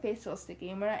made my face feel sticky.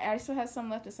 And when I still had some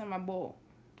left in my bowl,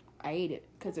 I ate it.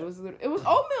 Because it was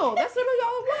oatmeal. That's literally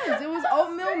all it was. It was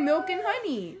oatmeal, milk, and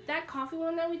honey. That coffee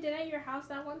one that we did at your house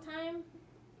that one time,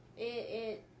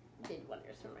 it did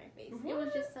wonders for my face. It was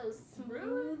just so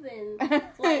smooth and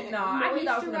like No, I knew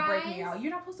that was gonna break me moisturized. out.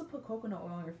 You're not supposed to put coconut oil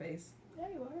on your face. Yeah,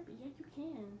 you are. Yeah, you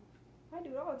can. I do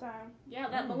it all the time.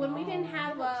 Yeah, but when we didn't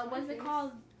have Helps my what's it face.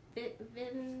 called,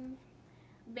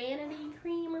 vanity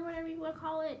cream or whatever you want to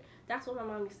call it. That's what my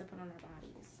mom used to put on our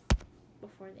bodies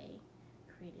before they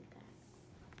created that.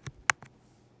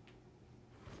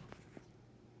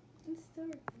 It's still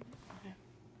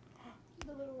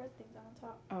the little red things on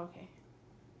top. Oh, okay.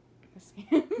 Let's see.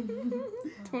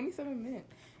 27 minutes.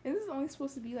 Is this only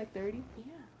supposed to be like 30?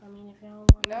 Yeah, I mean if y'all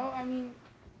want. No, I mean...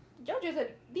 Y'all just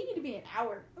said they need to be an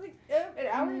hour. I was like, an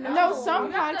hour? No, some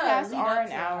we have to podcasts lead are up an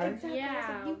to hour. it. Exactly.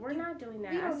 Yeah, You- we're not doing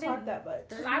that. We I don't said talk that much.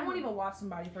 Because I won't even watch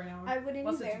somebody for an hour. I wouldn't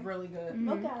Unless either. it's really good. Mhm.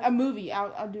 Mocha. A movie.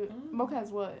 I'll do it. Mm. Mocha has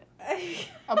what?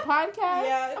 A podcast?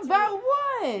 Yeah, it's About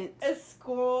what? At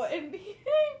school, and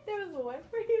there was one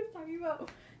where he was talking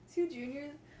about two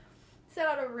juniors set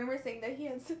out a rumor saying that he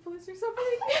had syphilis or something.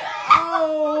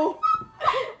 Oh.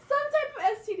 Some type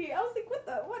of STD. I was like, what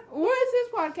the what? What is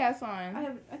his podcast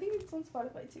on? I think it's on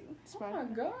Spotify too. Oh my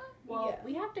god. Well, Yeah.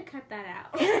 we have to cut that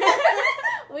out.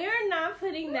 We are not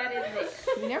putting that in there.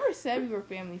 We never said we were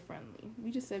family friendly.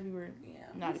 We just said we were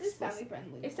not This is family explicit.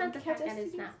 friendly. It's not the fact that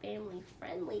it's not family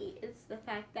friendly. It's the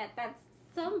fact that that's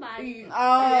somebody.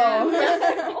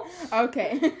 Oh.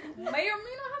 Okay. May or may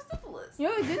not have syphilis. You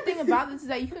know the good thing about this is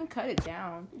that you can cut it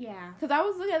down. Yeah. Because I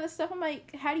was looking at this stuff, I'm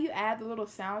like, how do you add the little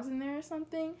sounds in there or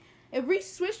something? If we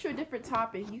switch to a different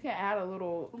topic, you can add a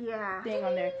little thing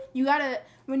on there. You gotta,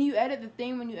 when you edit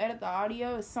the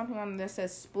audio, it's something on there that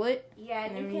says split. Yeah,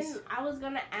 and you can, I was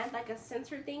gonna add like a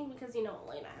censor thing because, you know,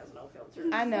 Elena has no filter.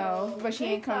 I know, but she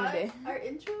ain't coming today. Our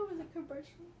intro was a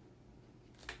commercial.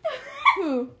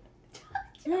 Who?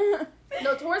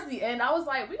 No, towards the end, I was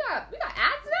like, we got ads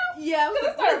now? Yeah, Because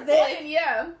it started playing,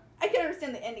 yeah. I can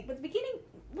understand the ending, but the beginning,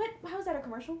 how is that a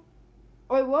commercial?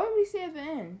 Wait, what did we say at the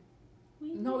end?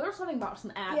 No, there was something about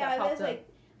some ad Yeah, that popped that's up. like,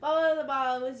 blah, blah,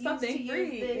 blah, was used Something to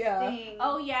free, use this yeah. thing.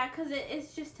 Oh, yeah, because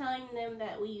it's just telling them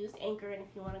that we used Anchor, and if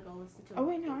you want to go listen to it. Oh,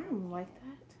 wait, no, I don't like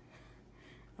that.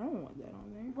 I don't want that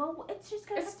on there. Well, it's just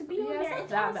going to have to be on yeah, there. it's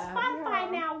It's not on that Spotify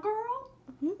bad. now, girl.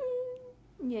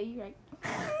 Yeah, you're right.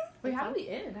 Wait, how do we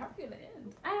end? How are we gonna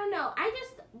end? I don't know.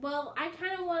 I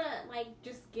kind of want to, like,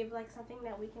 just give, like, something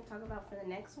that we can talk about for the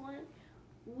next one.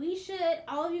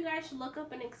 All of you guys should look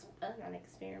up not an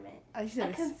experiment, I a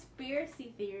should.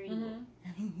 conspiracy theory.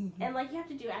 Mm-hmm. And, like, you have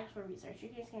to do actual research.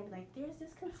 You're just going to be like, there's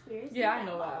this conspiracy. Yeah, I that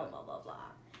know blah, that. Blah, blah, blah, blah.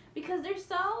 Because they're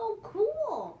so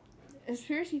cool.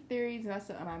 Conspiracy theories mess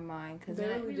up my mind because They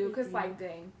really do, because, like,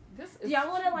 dang. Do y'all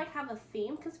want to, like, have a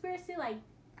theme conspiracy? Like,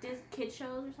 this kid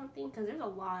shows or something? Because there's a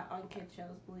lot on kid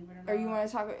shows, believe it or not. Or you want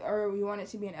to talk, or you want it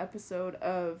to be an episode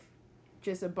of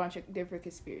just a bunch of different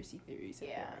conspiracy theories.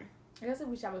 Yeah. I guess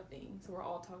we should have a theme, so we're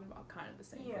all talking about kind of the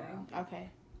same thing. Okay.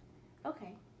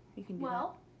 Okay. You can do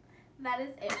Well, that is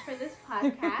it for this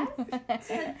podcast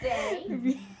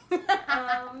today.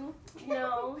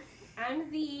 No,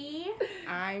 I'm Z.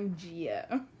 I'm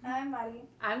Gia. I'm Maddie.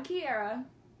 I'm Kiara.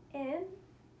 And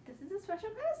this is a special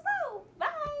pedestal. Bye.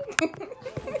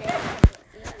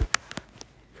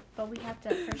 But we have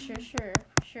to for sure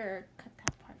cut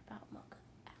that part about milk.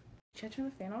 Should I turn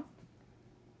the fan off?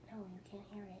 No, you can't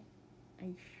hear it. Are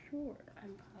you sure?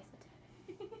 I'm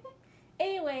positive.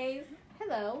 Anyways,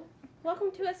 hello.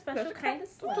 Welcome to a special kind of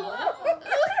slow.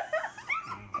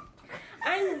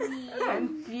 I'm Z.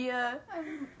 I'm Gia.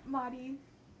 I'm Maddie.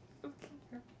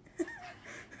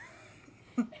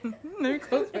 There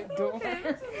goes my door.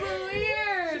 This is so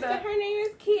weird. Her name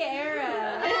is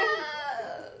Kiara.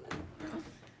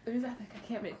 There's I think I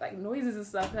can't make like noises and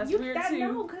stuff. That's You weird got too.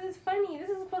 no, because it's funny. This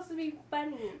is supposed to be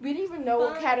funny. We didn't even know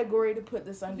what category to put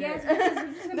this under. Yes, because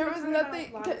we're just gonna There be was talking about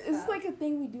nothing. a lot of It's stuff. like a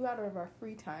thing we do out of our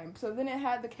free time. So then it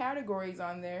had the categories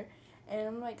on there, and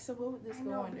I'm like, so what would this I go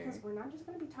know, under? because we're not just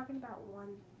going to be talking about one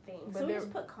thing. But So we there-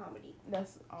 just put comedy.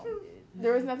 That's all we did.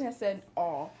 There was nothing that said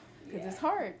all, because Yeah. it's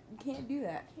hard. You can't do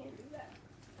that. Can't do that.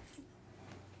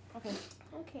 Okay.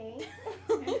 Okay.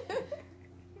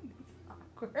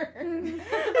 Awkward.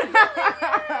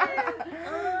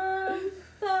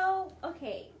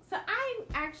 So I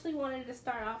actually wanted to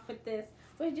start off with this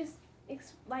with just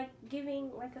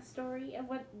giving like a story of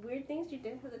what weird things you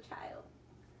did as a child.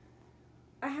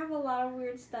 I have a lot of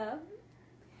weird stuff.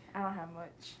 I don't have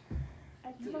much. I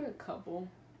There's do, like a couple.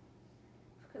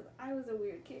 because I was a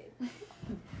weird kid.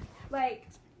 Like,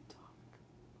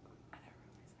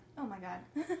 Oh my god.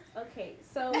 okay,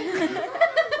 so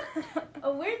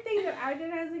a weird thing that I did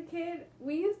as a kid,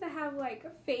 we used to have like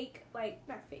fake, like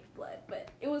not fake blood, but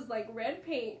it was like red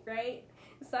paint, right?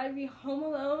 So I'd be home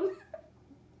alone.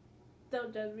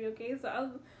 Don't judge me, okay? So I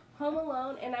was home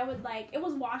alone, and I would it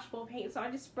was washable paint, so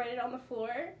I just spread it on the floor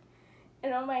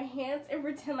and on my hands and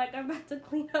pretend like I'm about to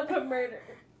clean up a murder.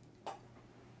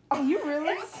 Oh, you really?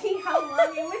 And see how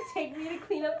long it would take me to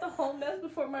clean up the whole mess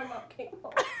before my mom came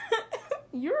home.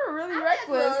 You were really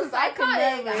reckless, because I could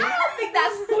never. I don't think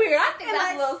that's weird. I think And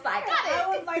that's a little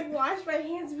psychotic. I would wash my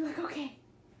hands and be like, okay,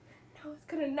 no one's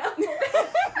gonna know.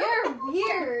 You're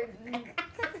weird.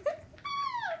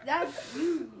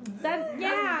 That's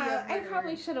Yeah, I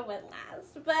probably should have went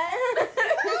last, but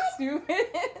Stupid.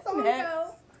 someone Next.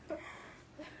 else.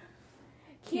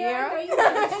 Kiara? Kiara, You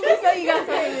got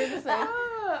something weird to say.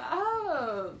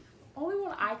 Only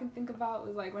one I can think about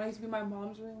was like when I used to be in my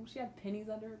mom's room. She had pennies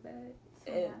under her bed,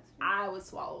 and I would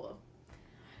swallow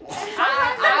them.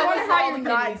 I wonder how swallow you're the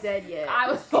not pennies. dead yet.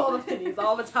 I would swallow the pennies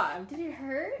all the time. Did it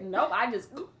hurt? Nope, I just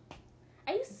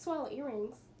I used to swallow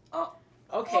earrings.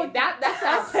 okay. That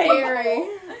sounds scary.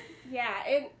 painful. Yeah,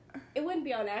 it wouldn't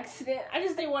be on accident. I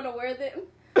just didn't want to wear them.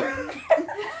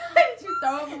 You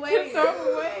throw them away. Just throw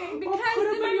them away. Because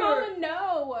then my mom would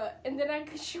know, and then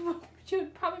she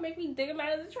would probably make me dig them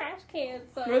out of the trash can.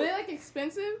 So Were they like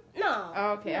expensive? no.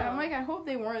 Oh, okay, No. I'm like, I hope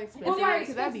they weren't expensive Well,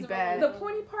 because that'd be bad. The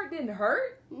pointy part didn't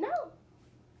hurt. No.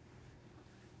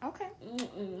 Okay.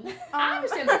 I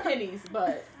understand the pennies,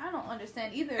 but I don't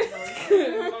understand either of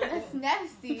those. That's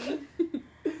nasty.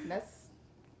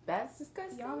 That's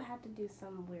disgusting. Y'all have to do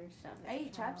some weird stuff. I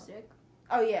eat chapstick.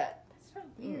 Oh yeah. That's so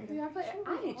weird. yeah, I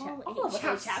ate all ate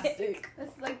chapstick.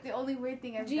 That's like the only weird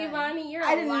thing I've done. Giovanni, you're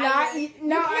I a did liar. not eat.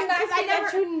 No, you cannot I say that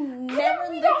never. you never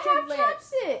We licked don't your have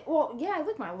lips. chapstick. Well, yeah, I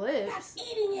lick my lips. That's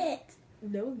eating it.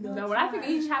 No, No, when I think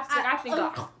eat chapstick, I think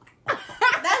of. That's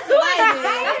what I did.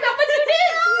 That's not what you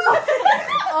did.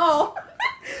 Oh.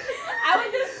 I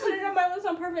would just put it on my lips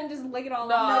on purpose and just lick it all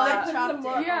No, up. I Like, put chopped some it.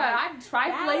 more Yeah, I try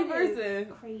That flavors is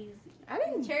and. crazy. I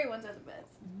didn't. Cherry ones are the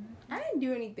best. I didn't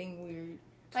do anything weird.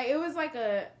 Like it was like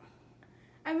a.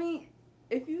 I mean,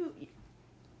 if you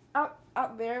out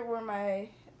there where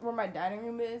my dining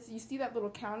room is, you see that little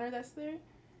counter that's there.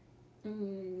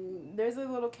 There's a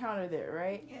little counter there,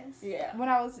 right? Yes. Yeah. When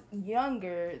I was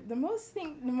younger, the most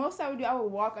I would do, I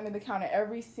would walk under the counter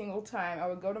every single time. I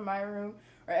would go to my room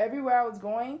or everywhere I was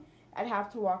going, I'd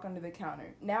have to walk under the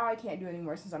counter. Now I can't do it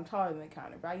anymore since I'm taller than the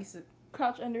counter. But I used to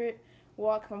crouch under it,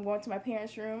 walk. If I'm going to my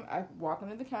parents' room, I walk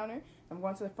under the counter. If I'm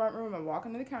going to the front room, I walk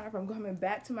under the counter. If I'm coming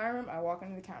back to my room, I walk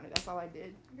under the counter. That's all I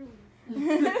did.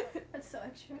 That's so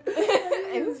extra.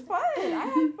 It was fun. I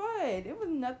had fun. It was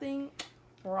nothing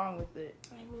wrong with it.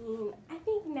 I mean, I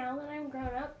think now that I'm grown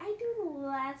up, I do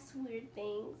less weird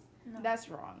things. No. That's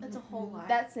wrong. That's a whole lot.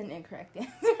 That's an incorrect answer.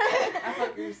 I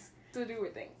thought you still do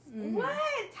with things. Mhm. What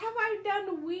have I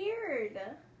done weird?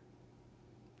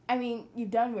 I mean,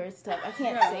 you've done weird stuff. I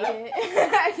can't Yeah. say it.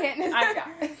 I can't. I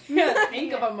got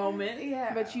think of a moment.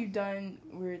 Yeah. But you've done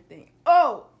weird things.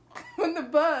 Oh, when the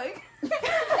bug.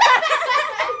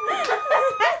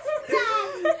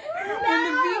 When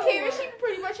the bee came in, she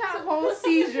pretty much had a whole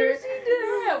seizure. She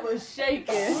did. That was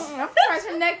shaking. I'm surprised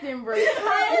her neck didn't break.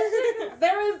 Because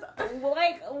there was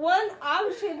like one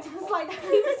option to like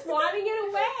keep swatting it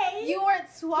away. You weren't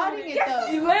swatting it though.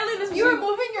 You literally just You were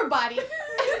moving your body.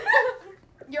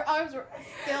 Your arms were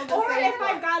still the Or same. if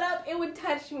I got up, it would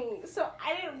touch me. So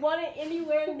I didn't want it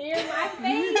anywhere near my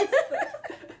face.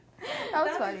 That was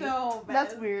That's funny. so bad.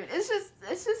 That's weird. It's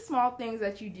just small things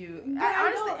that you do. But I I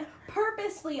honestly. don't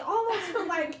purposely. All those for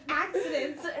like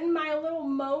accidents and my little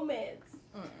moments.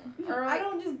 Or I like,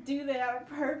 don't just do that on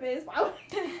purpose.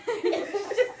 It's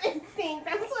just instinct.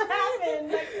 That's what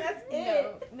happened. Like, that's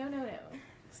it. No.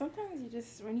 sometimes you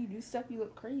just when you do stuff you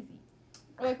look crazy.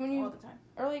 Or like when All you the time.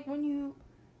 or like when you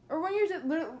or when you're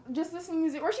just listening to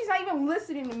music, or she's not even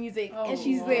listening to music and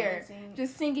she's Lord. there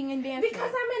just singing and dancing.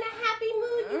 Because I'm in a happy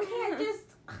mood. You can't just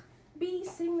be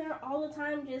sitting there all the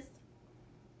time. Just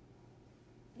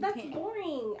that's can't.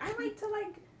 boring. I like to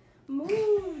like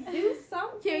move, do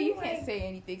something. Yeah, you like, can't say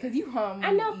anything because you hum when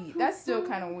I know. you eat. That's still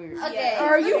kind of weird. Okay.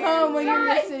 Or you Okay. hum when you're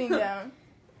Right. just sitting down.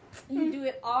 You do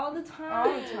it all the time.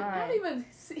 All the I time. don't even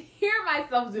hear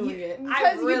myself doing it. I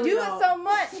Because really you do it so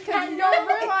much because you don't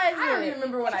realize I don't even it.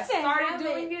 remember when I You can't started have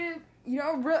doing it. You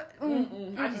don't real.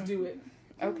 I just do it.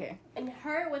 Okay. And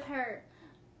her with her.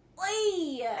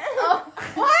 Wait.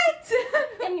 What?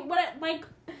 And what like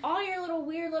all your little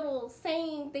weird little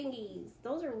saying thingies.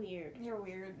 Those are weird. You're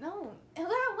weird. No.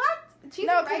 What? Cheese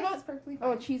No, and rice because- is perfectly Oh,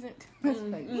 fine. cheese and that's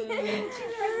Mm, like. mm. Cheese and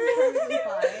rice is perfectly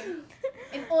fine.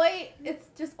 And oi, it's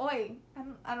just oi.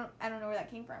 I don't know where that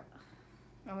came from.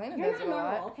 Elena You're does not it a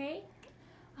normal, lot. okay?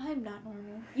 I'm not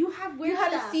normal. You have weird You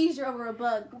had stuff. a seizure over a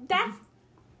bug. That's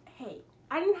hey.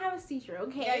 I didn't have a seizure,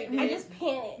 okay? Yeah, you I did. just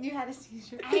panicked. You had a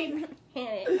seizure. I panicked. You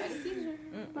had a seizure.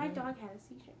 My dog had a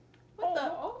seizure. What the?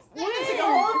 When? It took a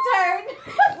whole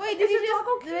turn. Wait, did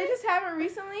they just have it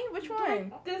recently? Which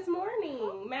one? This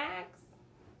morning, Max.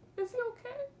 Is he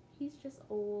okay? He's just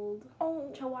old.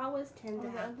 Oh. Chihuahuas tend to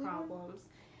Oh, the have ugly one? problems.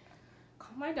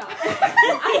 Call my dog.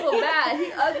 I feel bad.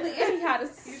 He ugly and he had a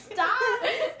Stop.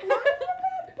 It's not even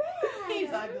that bad.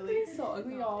 He's ugly. He's so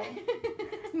ugly, y'all.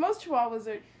 Most chihuahuas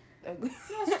are ugly.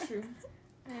 That's true.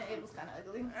 It was kind of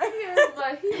ugly. Yeah,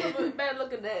 but he's a little better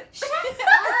looking than. Shut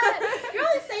up. You're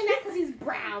only saying that because he's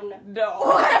brown.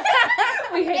 No.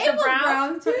 We hate the Abel's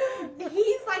brown. too.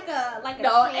 He's like a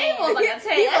No, tan. Abel's like a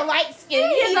tan. He's a light skin.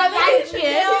 He's a light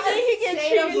skin. He gets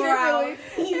Shade of treated brown.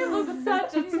 differently. Abel's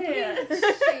such a tan.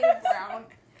 Shade of brown.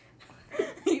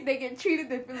 They get treated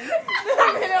differently.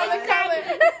 Depending on the color.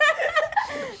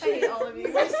 I hate all of you.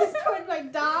 Racist towards my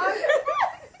dog.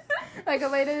 Like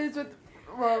Elena is with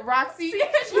Roxy.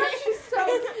 She's so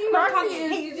cute. Roxy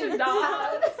Caucasian is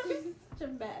dog. She's such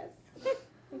a mess.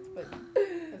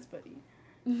 That's funny.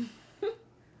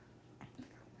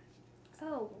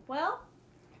 Oh, well.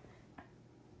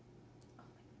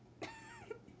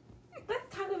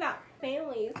 Let's talk about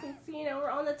families since, we're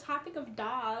on the topic of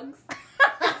dogs.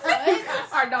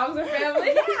 Our dogs are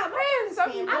family. Yeah,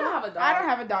 Some people, I don't have a dog. I don't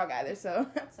have a dog either, so.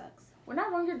 that sucks. When I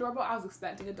rang your doorbell, I was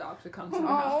expecting a dog to come to my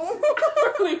Oh. house.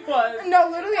 I really was. No,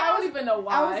 literally, I don't even know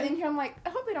why. I was in here, I'm like, I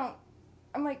hope they don't.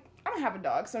 I'm like, I don't have a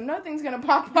dog, so nothing's gonna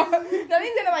pop up. Nothing's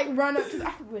gonna like run up to.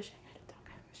 I wish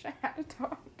I had a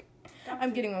dog.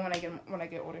 I'm getting one when I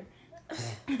get older.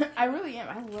 I really am.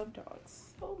 I love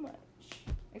dogs so much.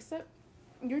 Except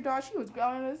your dog, she was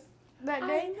growling us that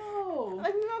day. I know.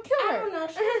 Like, we gonna kill her. I don't know.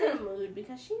 She's in a mood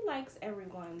because she likes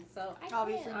everyone. So I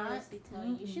Obviously can't not. honestly tell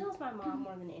you. She loves my mom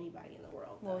more than anybody in the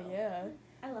world. Well, though. yeah.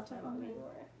 I love my mom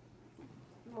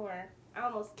more. I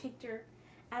almost kicked her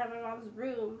out of my mom's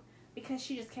room because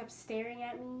she just kept staring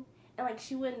at me. And, like,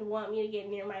 she wouldn't want me to get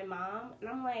near my mom. And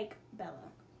I'm like, Bella,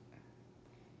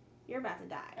 you're about to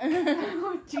die.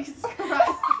 Oh, Jesus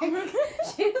Christ.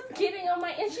 She was getting on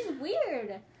my... And she's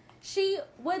weird.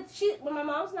 When my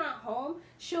mom's not home,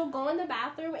 she'll go in the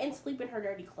bathroom and sleep in her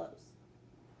dirty clothes.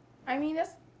 I mean,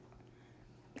 that's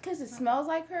because it smells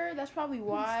like her. That's probably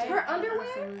why. Her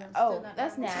underwear? Oh,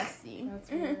 that's nasty. That's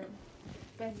weird.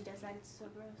 Benzie does that. It's so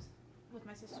gross. With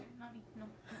my sister, not me. No.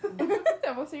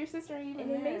 That was your sister even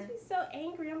And it there. makes me so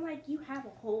angry. I'm like, you have a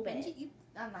whole bed.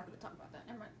 I'm not gonna talk about that.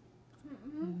 Never mind.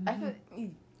 I feel.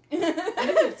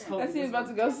 Totally That seems about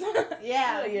to go.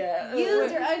 Yeah. Yeah.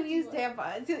 Use your unused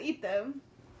tampons. You'll eat them.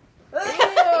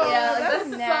 Yeah, That's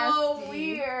nasty. so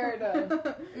weird.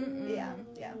 Yeah.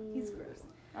 He's gross.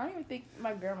 I don't even think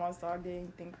my grandma's dog did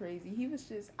anything crazy. He was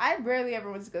just. I barely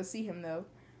ever went to go see him though.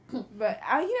 But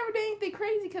he never did anything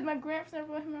crazy because my gramps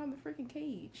never let him out of the freaking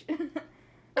cage.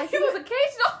 Like he was a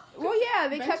cage dog. Well, yeah,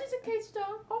 they kept. Benji's a cage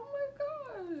dog. Oh my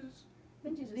gosh.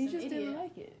 Benji's He just just an didn't idiot.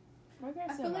 like it. My I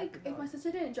gramps feel didn't like the if my dog.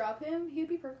 sister didn't drop him, he'd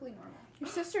be perfectly normal. Your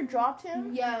sister dropped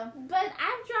him. Yeah. But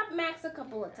I've dropped Max a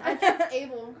couple of I times. dropped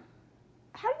Abel.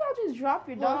 How did y'all just drop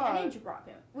your Well, dog? I didn't drop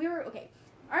him. We were, okay,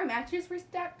 our mattress were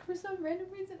stacked for some random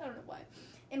reason. I don't know why.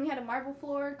 And we had a marble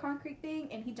floor, concrete thing,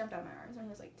 and he jumped out of my arms when he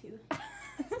was like 2.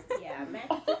 Yeah, Max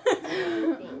did the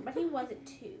same thing, but he wasn't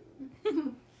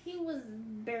 2. He was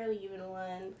barely even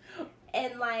 1.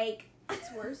 And, like,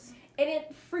 It's worse. and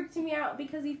it freaked me out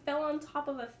because he fell on top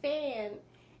of a fan.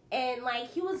 And, like,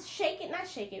 he was shaking, not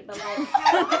shaking, but, like,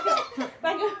 having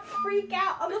like a freak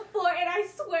out on the floor. And I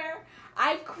swear,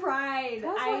 I cried.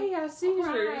 That's I why he has seizures.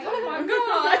 cried. Oh my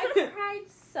I god. cried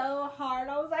so hard.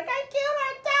 I was like, I killed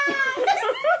our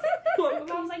dog.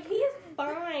 I was like, he is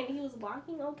fine. He was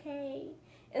walking okay.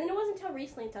 And then it wasn't until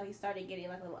recently until he started getting,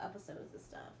 like, little episodes and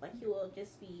stuff. Like, he will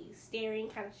just be staring,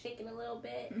 kind of shaking a little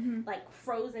bit. Mm-hmm. Like,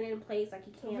 frozen in place, like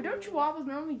he can't But don't move. chihuahuas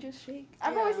normally just shake?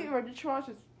 I've always seen where the chihuahuas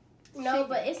just. No, shaking.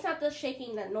 but it's not the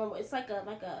shaking that normal. It's like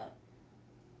a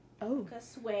Oh.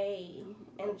 sway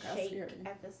and Oh, that's shake scary.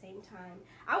 at the same time.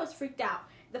 I was freaked out.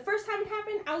 The first time it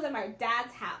happened, I was at my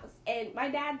dad's house, and my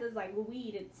dad does like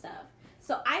weed and stuff.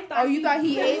 So I thought. Oh, you thought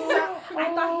he ate some?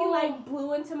 I thought he like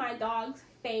blew into my dog's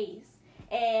face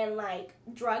and like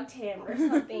drugged him or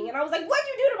something. And I was like, "What'd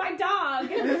you do to my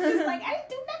dog?" And it was just like, "I didn't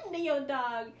do nothing to your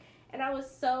dog." And I was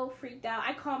so freaked out.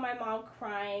 I called my mom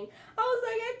crying. I was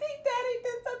like, I think Daddy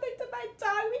did something to my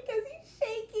dog because he's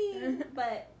shaking.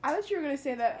 But I thought you were gonna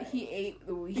say that he ate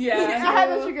the weed. Yeah. I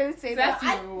thought you were gonna say That's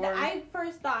that. even worse. I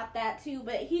first thought that too,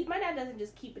 but my dad doesn't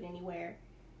just keep it anywhere.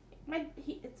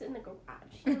 It's in the garage.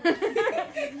 He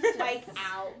doesn't keep it, like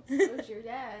out. Who's your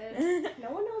dad?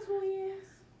 No one knows who he is.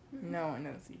 No one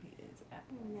knows who he is.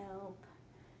 Nope.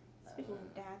 Speaking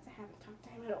of dads, I haven't talked to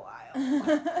him in a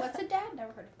while. What's a dad?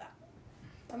 Never heard of that.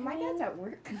 My dad's at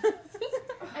work.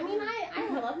 I mean, I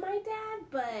love my dad,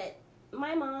 but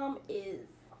my mom is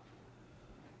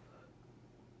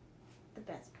the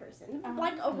best person.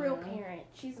 Like a real parent.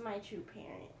 She's my true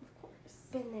parent. Of course.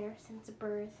 Been there since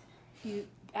birth. He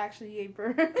actually gave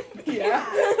birth. Yeah.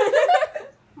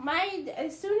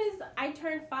 As soon as I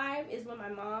turned 5 is when my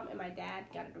mom and my dad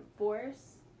got a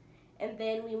divorce, and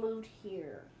then we moved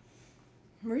here,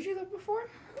 Where'd you live before?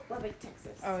 Lubbock,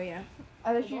 Texas. Oh yeah.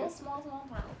 I thought Little you. small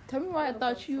town. Tell me why I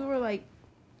thought you were like.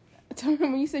 Tell me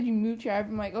when you said you moved here.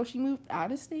 I'm like, oh, she moved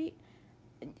out of state.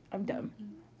 I'm dumb.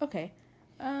 Okay.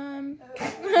 But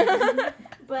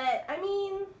I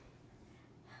mean,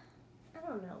 I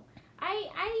don't know.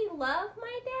 I love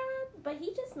my dad, but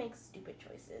he just makes stupid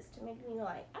choices to make me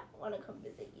like, I don't want to come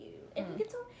visit you. And he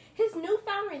gets his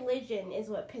newfound religion is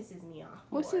what pisses me off.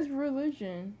 What's more. his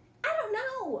religion? I don't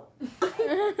know.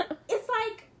 It's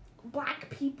like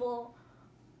black people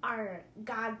are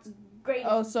God's greatest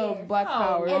Oh, so gift. Black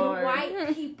Power. And Lord.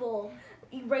 white people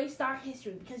erased our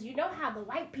history because you know how the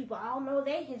white people all know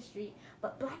their history,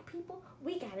 but black people,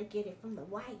 we gotta get it from the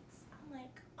whites. I'm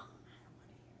like, oh,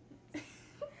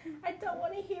 I don't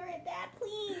want to hear it, Dad,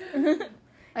 please.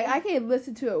 Like, I can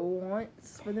listen to it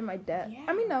once, but then my dad... Yeah.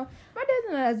 I mean, no. My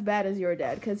dad's not as bad as your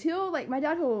dad, because he'll, like, my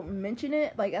dad will mention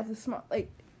it, like, at the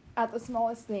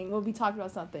smallest thing. We'll be talking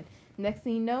about something. Next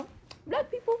thing you know, black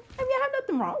people... I mean, I have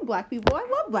nothing wrong with black people. I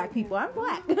love black people. I'm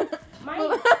black. My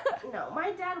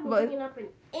dad will bring it up in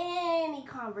any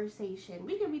conversation.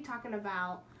 We could be talking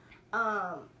about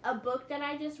a book that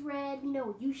I just read. You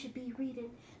know, you should be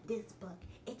reading this book.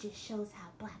 It just shows how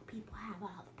black people have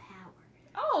all the power.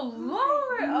 Oh,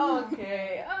 Lord.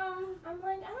 Okay. I'm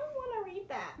like, I don't want to read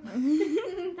that.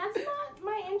 That's not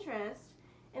my interest.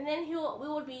 And then we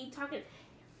would be talking.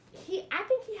 I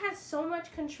think he has so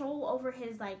much control over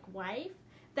his like wife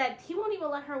that he won't even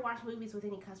let her watch movies with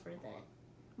any cuss words in it.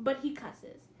 But he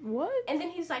cusses. What? And then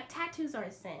he's like, tattoos are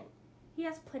a sin. He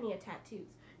has plenty of tattoos.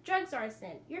 Drugs are a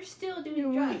sin. You're still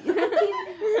doing drugs.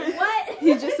 What?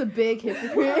 He's just a big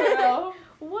hypocrite.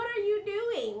 What are you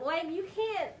doing? Like, you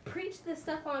can't preach this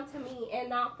stuff onto me and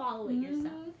not follow it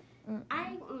yourself.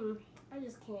 I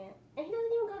just can't. And he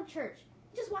doesn't even go to church.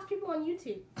 He just watch people on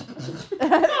YouTube.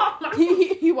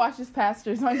 he watches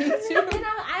pastors on YouTube. And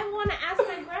I want to ask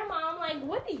my grandma, I'm like,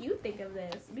 what do you think of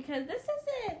this? Because this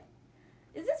isn't...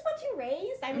 Is this what you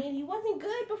raised? I mean, he wasn't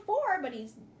good before, but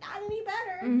he's not any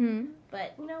better. Mm-hmm.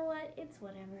 But you know what? It's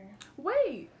whatever.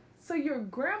 Wait, so your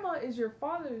grandma is your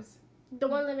father's? The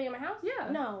one living in my house? Yeah.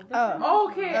 No.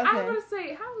 Okay. I was gonna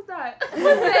say, how was that?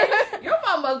 Your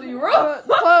mom must be rough.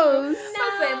 Close.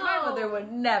 I say my mother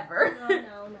would never.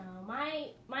 No.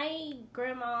 My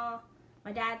grandma,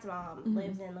 my dad's mom,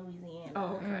 lives in Louisiana.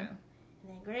 Oh, okay. And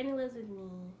then Granny lives with me.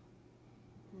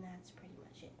 And that's pretty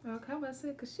much it. Okay, I'm gonna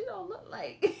say, because she don't look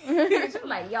like... She look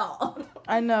like y'all.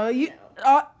 I know.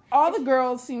 All the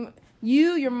girls seem...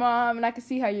 You, your mom, and I can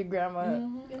see how your grandma...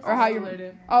 Or how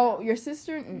your... Oh, your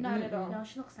sister? Not at all. No,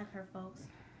 she looks like her folks.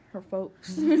 Her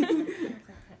folks. She looks like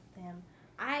them.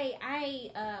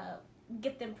 I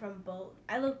get them from both.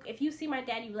 If you see my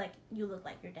dad, you look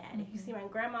like your dad. If you see my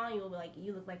grandma, you'll be like,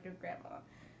 you look like your grandma.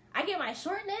 I get my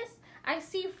shortness, I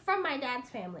see from my dad's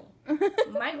family.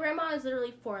 My grandma is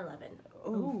literally 4'11".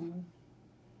 Ooh.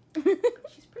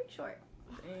 She's pretty short.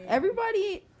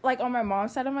 Everybody, like, on my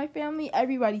mom's side of my family,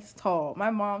 everybody's tall.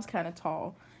 My mom's kind of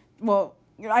tall. Well,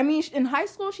 I mean, in high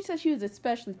school, she said she was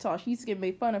especially tall. She used to get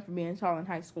made fun of for being tall in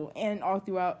high school and all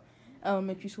throughout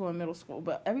elementary school and middle school.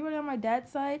 But everybody on my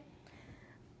dad's side,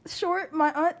 short.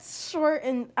 My aunt's short,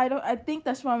 and I think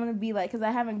that's what I'm going to be like, because I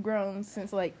haven't grown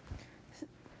since, like,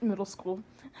 middle school.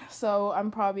 So I'm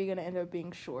probably going to end up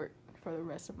being short for the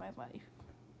rest of my life.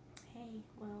 Hey,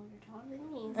 well, you're taller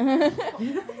than me.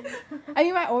 I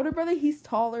mean, my older brother, he's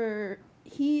taller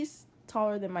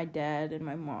than my dad and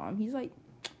my mom. He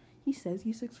says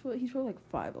he's 6 foot. He's probably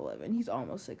like 5'11". He's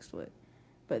almost 6 foot.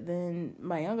 But then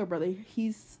my younger brother,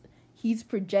 he's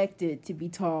projected to be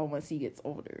tall once he gets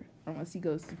older, or once he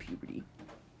goes to puberty.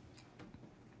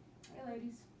 Hey,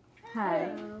 ladies.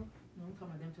 Hi. I'm talking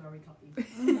about them two already talking.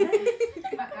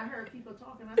 I heard people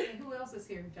talking. I said, who else is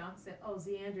here? John said, oh,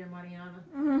 Zeandra and Mariana.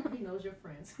 He knows your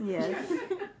friends. Yes.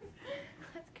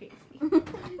 That's crazy.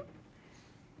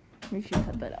 We should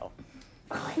cut that out.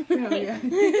 Mariana,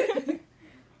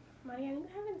 you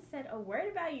haven't said a word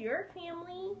about your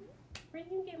family. Where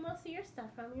do you get most of your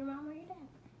stuff from? Your mom or your dad?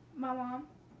 My mom,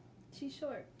 she's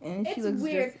short. And she It's looks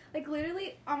weird. just... Like,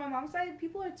 literally, on my mom's side,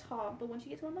 people are tall, but when she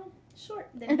gets to my mom, short.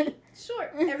 Then me,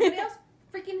 short. Everybody else,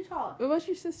 freaking tall. What about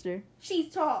your sister?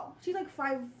 She's tall. She's like 5'7",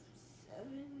 5'5".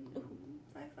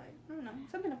 I don't know,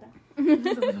 something like that.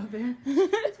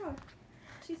 She's tall.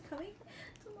 She's coming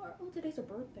tomorrow. Oh, today's her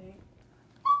birthday.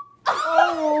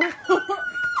 Oh.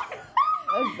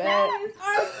 That's bad. I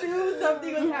knew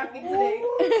something was happening today.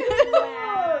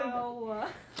 Wow.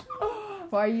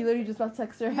 Why are you literally just about to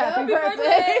text her happy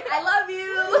birthday? I love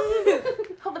you.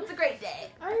 Hope it's a great day.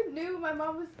 I knew my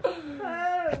mom was coming.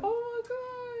 Oh my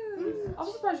god. I'm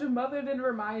surprised your mother didn't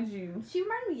remind you. She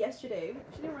reminded me yesterday.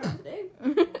 She didn't remind me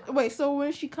today. Wait, so when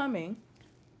is she coming?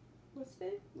 What's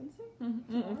today? Wednesday?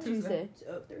 Tuesday.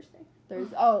 Thursday.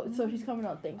 Thursday. Oh, so she's coming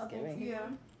on Thanksgiving. Yeah.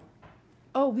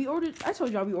 Oh, I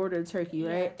told y'all we ordered a turkey,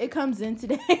 right? It comes in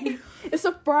today. It's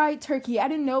a fried turkey. I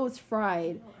didn't know it's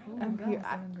fried. I'm here.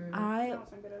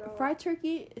 Fried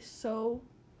turkey is so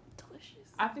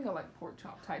delicious. I think I like pork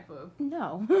chop type of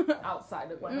No.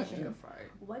 outside of it. Chicken fried.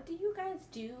 What do you guys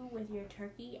do with your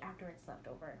turkey after it's left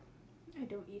over? I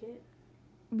don't eat it.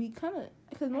 We kind of,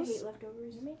 because I most, hate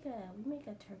leftovers. We make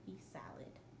a turkey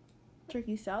salad.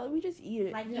 Turkey salad, we just eat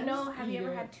it. Like, Yeah, you know, just have you eat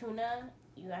ever it. had tuna?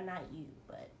 You are not you,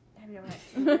 but have you ever had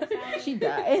tuna salad? She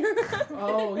died.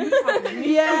 Oh, you talking to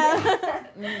me? Yeah.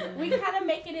 We kind of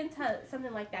make it into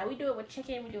something like that. We do it with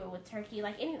chicken. We do it with turkey.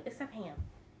 Like except ham.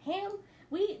 Ham,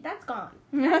 that's gone.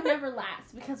 That never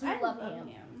lasts because we love ham.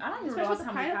 I don't even Especially realize with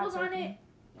how many pineapples on turkey. it.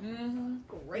 Mm-hmm.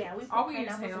 Great. Yeah, we put All we use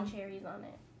pineapples ham. and cherries on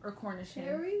it. Or Cornish hen.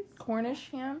 Cherries?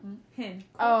 Cornish ham. Hen.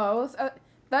 Oh,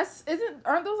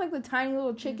 aren't those like the tiny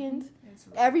little chickens?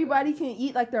 Everybody can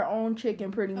eat like their own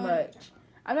chicken pretty much.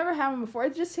 I've never had one before.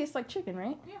 It just tastes like chicken,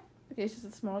 right? Yeah. Okay, it's just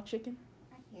a small chicken.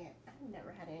 I've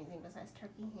never had anything besides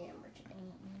turkey, ham, or chicken.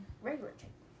 Regular chicken.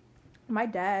 My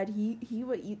dad, he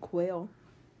would eat quail.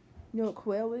 You know what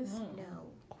quail is? No.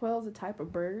 Quail is a type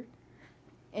of bird.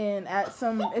 And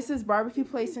it's this barbecue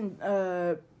place in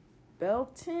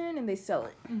Belton, and they sell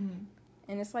it. Mm-hmm.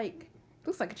 And it's like,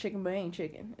 looks like a chicken, but it ain't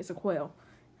chicken. It's a quail.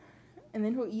 And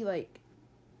then he'll eat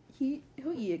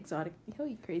exotic, he'll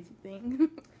eat crazy things.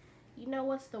 You know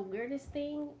what's the weirdest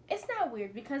thing? It's not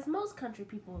weird because most country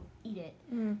people eat it.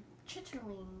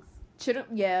 Chitterlings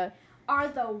Yeah. are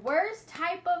the worst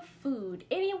type of food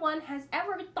anyone has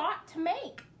ever thought to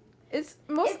make. It's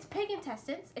pig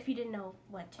intestines, if you didn't know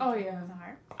what Oh, chitterlings yeah.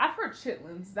 are. I've heard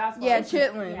chitlins. That's what yeah, I was-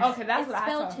 chitlins. Yeah. Okay, that's It's what I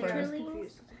spelled thought first.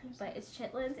 chitterlings, but it's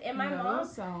chitlins. And my No, mom,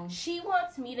 so- she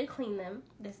wants me to clean them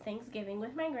this Thanksgiving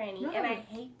with my granny, and I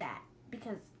hate that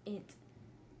because it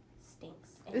stinks.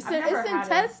 And It's I've never had it.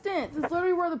 intestines. It's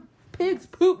literally where the pig's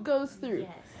poop goes through.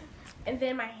 yes. And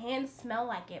then my hands smell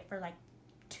like it for like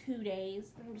 2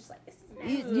 days. And I'm just like, this is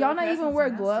nasty. Do y'all not That's even wear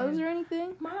nasty. gloves or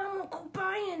anything? Mom won't go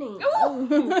buy any.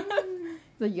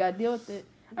 So you gotta deal with it.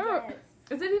 Yes.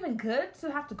 Is it even good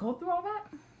to have to go through all that?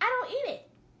 I don't eat it.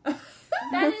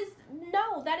 That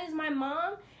is my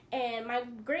mom, and my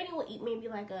granny will eat maybe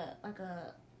like a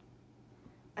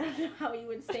I don't know how you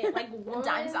would say it, like one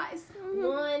Dime size.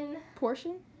 one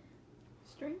Portion?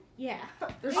 String? yeah.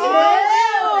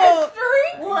 Oh!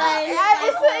 One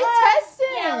It's an intestine!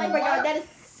 Yeah, like Oh my god, that is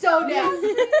so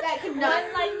nasty. That cannot.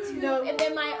 one like two, No. and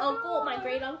then my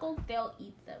great uncle, they'll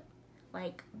eat them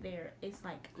like it's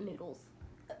like noodles.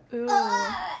 Ooh. Okay,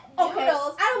 I don't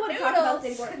want to talk about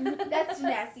this anymore. That's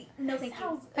nasty. No, thank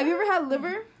you. Have you ever had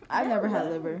liver? I've never had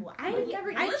liver. I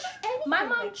never I, eaten my anything mom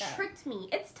like that. tricked me.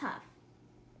 It's tough.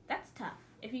 That's tough.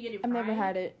 If you get it I've never fried,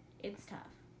 had it. it's tough.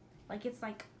 Like it's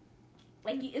like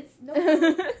it's No.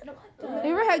 Have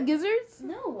you ever had gizzards?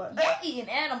 no. You eat an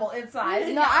animal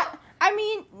inside. No, I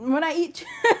mean, when I eat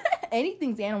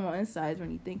anything's animal insides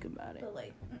when you think about it. But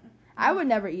like, I would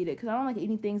never eat it because I don't like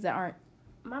eating things that aren't.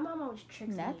 My mom always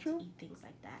tricks Natural? me to eat things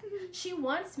like that. She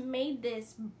once made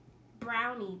this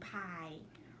brownie pie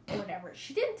or whatever.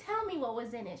 She didn't tell me what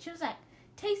was in it. She was like,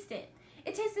 taste it.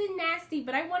 It tasted nasty,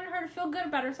 but I wanted her to feel good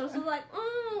about herself. So she was like,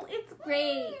 it's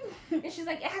great. And she's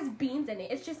like, it has beans in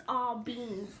it. It's just all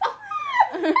beans.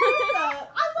 I'm like,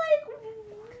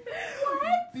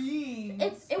 what?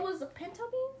 Beans. It was pinto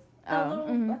beans. Oh, Little,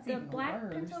 mhm. That's the even black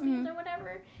worse. pinto beans or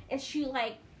whatever. And she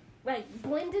like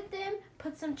blended them,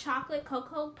 put some chocolate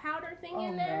cocoa powder thing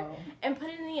in there, and put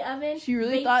it in the oven. She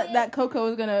really baked thought it. that cocoa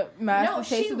was gonna match the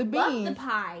taste she of the loved beans. the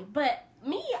pie, but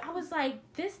me, I was like,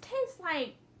 this tastes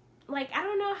like I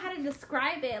don't know how to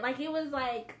describe it. Like it was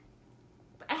like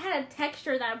I had a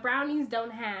texture that brownies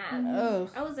don't have. Ugh.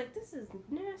 I was like, this is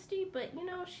nasty, but you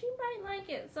know she might like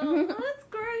it, so that's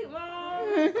great, Mom.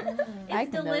 I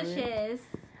It's can never. delicious.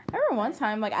 I remember one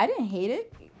time, like, I didn't hate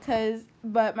it,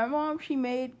 but my mom, she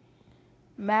made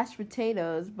mashed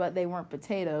potatoes, but they weren't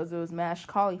potatoes. It was mashed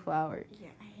cauliflower. Yeah,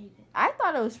 I hate it. I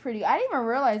thought it was pretty. I didn't even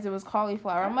realize it was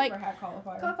cauliflower. I'm like, never had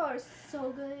cauliflower. cauliflower is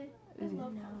so good. I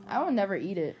love No. I would never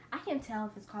eat it. I can tell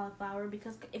if it's cauliflower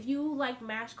because if you like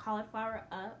mash cauliflower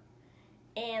up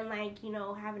and like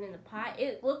have it in the pot,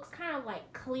 it looks kind of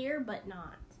like clear but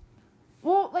not.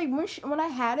 Well, like when I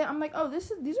had it, I'm like, oh,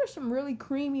 these are some really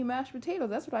creamy mashed potatoes.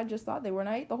 That's what I just thought they were, and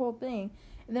I ate the whole thing.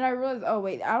 And then I realized, oh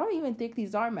wait, I don't even think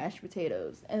these are mashed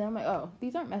potatoes. And then I'm like, oh,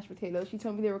 these aren't mashed potatoes. She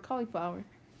told me they were cauliflower.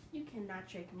 You cannot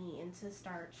trick me into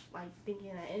starch, like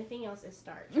thinking that anything else is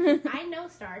starch. I know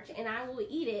starch, and I will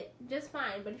eat it just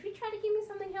fine. But if you try to give me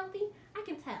something healthy, I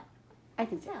can tell. I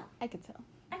can tell. I can tell.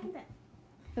 Because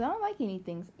I don't like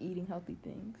eating healthy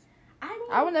things. I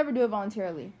mean, I would never do it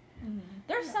voluntarily.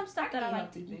 there's some stuff that I eat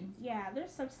like to healthy eat. things. Yeah,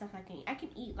 there's some stuff I can eat. I can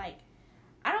eat like,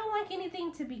 I don't like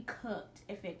anything to be cooked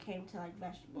if it came to like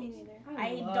vegetables. Me neither.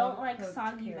 I love don't like cooked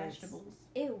soggy carrots. vegetables.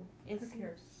 Ew. It's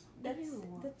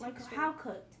That's like texture. how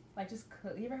cooked? Like just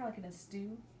cook. You ever had like in a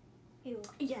stew? Ew.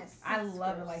 Yes, I that's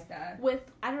love it gross. like that. With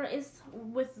I don't know, it's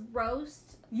with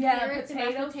roast. Yeah, Carrots and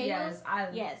mashed potatoes. potatoes? Yes,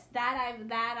 Yes,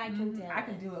 that I can do. I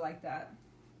can do it like that.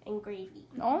 and gravy.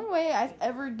 The only way I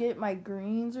ever get my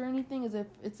greens or anything is if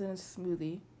it's in a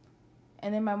smoothie.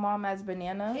 And then my mom adds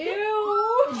banana. Ew.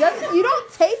 You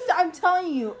don't taste it. I'm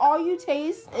telling you. All you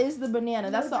taste is the banana.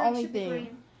 That's the only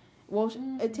thing. Well,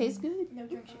 it tastes good. No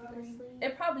drink should be green.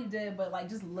 It probably did, but like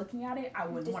just looking at it, I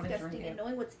wouldn't want to drink Disgusting. it. And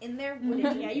knowing what's in there,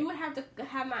 Yeah, you would have to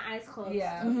have my eyes closed.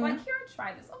 Yeah, Mhm. like here,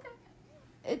 try this.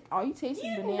 Okay. All you taste is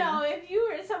You banana. know, if you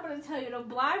were someone to tell you to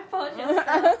blindfold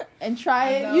yourself, And try I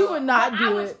it. know. You would not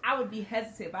do would, it. I would be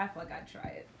hesitant, but I feel like I'd try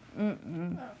it.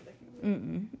 Mm-mm.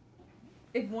 Mm-mm.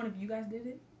 If one of you guys did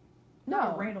it, No.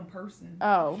 not a random person.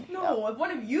 Oh. No, if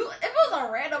one of you, if it was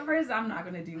a random person, I'm not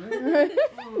gonna do it.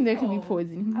 There could be Oh.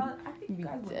 poison. I think you Be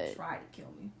guys would dead. try to kill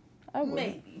me. I would.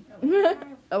 Maybe.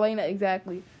 Elena,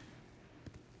 exactly.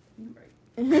 You're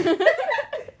right.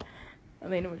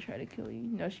 Elena would try to kill you.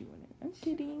 No, she wouldn't. I'm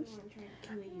kidding. someone trying to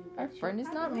kill you. Our friend is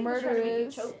not Elena tried to make you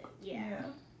murderous. choke. Yeah.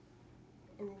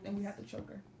 And we have to choke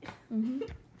her. Mm-hmm.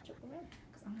 Choke her up.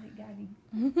 Because I'm like gagging.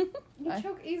 You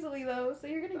choke easily though, so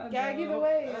you're gonna I gag know. either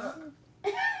way.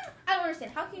 I don't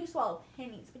understand. How can you swallow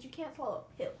pennies, but you can't swallow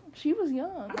a pill? She was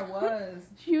young. I was.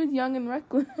 She was young and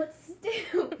reckless. But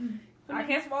still, I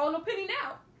can't swallow no penny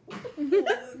now.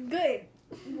 good.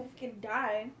 You can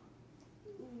die.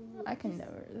 I can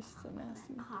never. This is so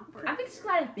nasty. Copper. I think just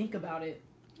gotta think about it.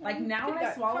 Like now when I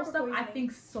Got swallow copper stuff, I poisoning.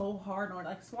 think so hard on it.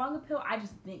 Like swallowing a pill, I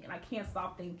just think and I can't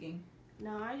stop thinking.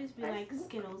 No, I just be like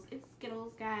Skittles. It's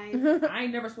Skittles, guys. I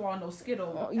ain't never swallowed no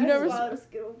Skittle. You never. swallowed a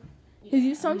Skittle. Cause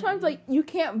you sometimes like you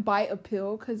can't bite a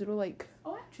pill because it'll like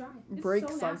Oh, I've tried. It's break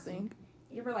so something. nasty.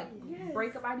 You ever like Yes.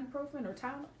 break up ibuprofen or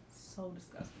Tylenol? So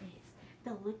disgusting.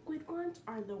 The liquid ones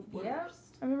are the worst. Yep.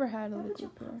 I never had a Why would you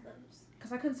liquid pill. pop those?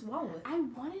 Cause I couldn't swallow it. I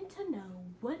wanted to know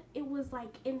what it was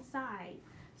like inside.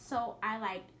 So I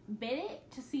like bit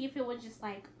it to see if it was just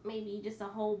like maybe just a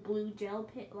whole blue gel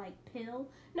pill.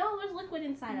 No, there's liquid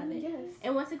inside of it. Yes.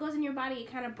 And once it goes in your body,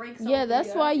 it kind of breaks Yeah, open.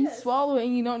 that's why you Yes. swallow it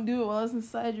and you don't do it while it's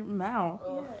inside your mouth.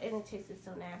 Yeah, and it tasted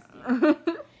so nasty. Have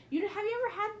you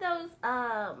ever had those?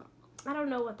 I don't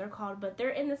know what they're called, but they're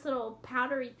in this little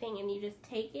powdery thing, and you just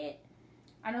take it.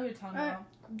 I know what you're talking about.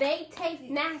 They taste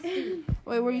nasty.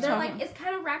 Wait, what are you They're talking? like, it's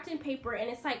kind of wrapped in paper, and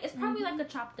it's like it's probably like a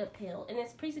chopped up pill, and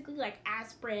it's basically like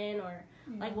aspirin or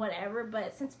like whatever.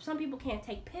 But since some people can't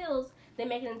take pills, they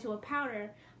make it into a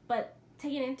powder. But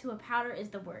taking it into a powder is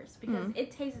the worst because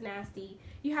it tastes nasty.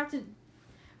 You have to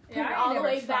put it all the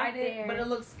way back there. but it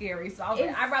looks scary. So I was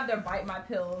like, I'd rather bite my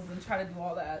pills than try to do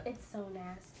all that. It's so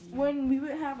nasty. When we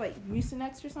would have like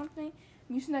Mucinex or something,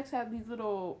 Mucinex had these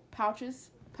little pouch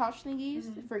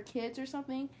thingies for kids or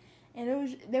something,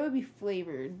 and they would be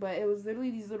flavored, but it was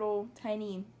literally these little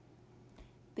tiny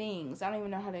things. I don't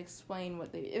even know how to explain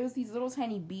what it was. These little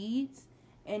tiny beads,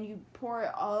 and you pour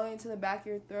it all into the back of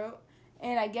your throat.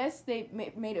 And I guess they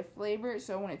made it flavored,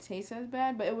 so it wouldn't taste as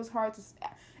bad. But it was hard to.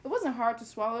 It wasn't hard to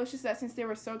swallow. It's just that since they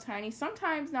were so tiny,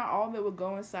 sometimes not all of it would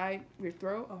go inside your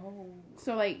throat. Oh.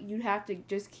 So like you'd have to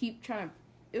just keep trying to.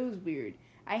 It was weird.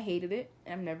 I hated it.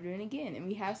 And I'm never doing it again. And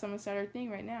we have some inside our thing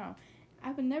right now.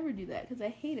 I would never do that because I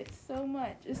hate it so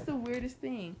much. It's the weirdest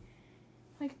thing.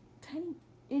 Like tiny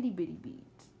itty bitty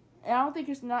beads. And I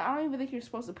don't even think you're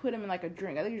supposed to put them in like a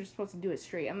drink. I think you're just supposed to do it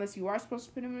straight. Unless you are supposed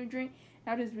to put them in a drink.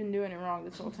 I've just been doing it wrong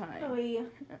this whole time. Oh yeah.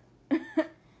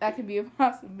 That could be a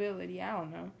possibility. I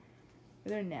don't know.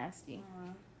 But they're nasty.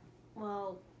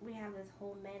 Well, we have this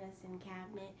whole medicine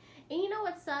cabinet. And you know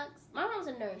what sucks? My mom's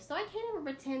a nurse, so I can't ever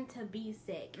pretend to be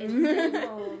sick and stay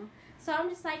home. So I'm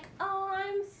just like, oh,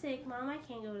 I'm sick, Mom. I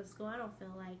can't go to school. I don't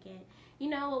feel like it. You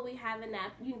know what we have in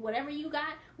that? Whatever you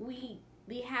got, we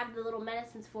have the little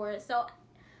medicines for it. So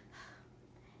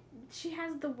she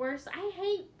has the worst.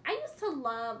 I used to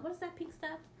love, what is that pink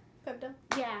stuff? Pepto.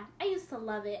 Yeah, I used to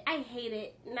love it. I hate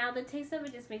it. Now the taste of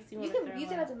it just makes me want You to can throw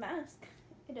use it up. as a mask.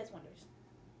 It does wonders.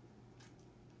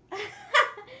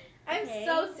 I'm Okay.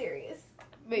 so serious.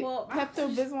 Wait, Well,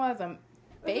 Pepto-Bismol has a With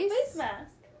a face? face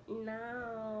mask.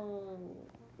 No.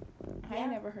 I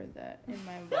ain't never heard that in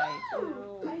my life.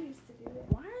 No. I used to do it.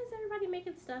 Why is everybody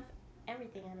making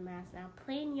everything out of mask now?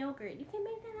 Plain yogurt. You can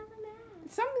make that out of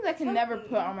mask. Something I can never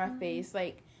put on my face.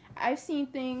 Like, I've seen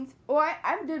things. Well,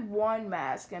 I did one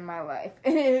mask in my life.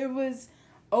 And it was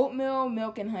oatmeal,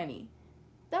 milk, and honey.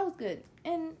 That was good.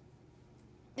 And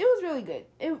it was really good.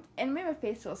 And it made my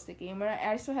face feel sticky. And when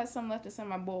I still had some left in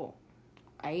my bowl,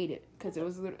 I ate it. Because it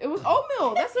was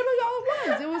oatmeal. That's literally all it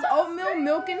was. It was oatmeal,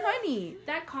 milk, and honey.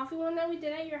 That coffee one that we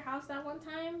did at your house that one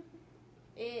time,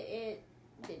 it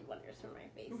did wonders for my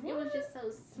face. It was just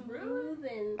so smooth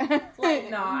and like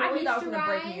No, I knew that was gonna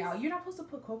break me moisturized. out. You're not supposed to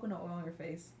put coconut oil on your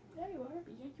face. Yeah, you are.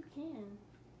 Yeah, you can.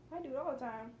 I do it all the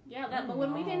time. Yeah, but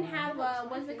when we didn't have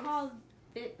what's it called?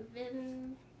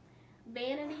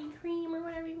 vanity cream or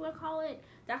whatever you want to call it.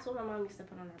 That's what my mom used to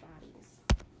put on our bodies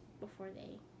before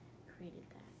they created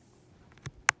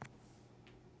that.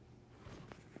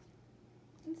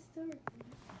 It's still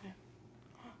okay.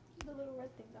 The little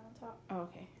red things on top. Oh,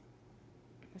 okay.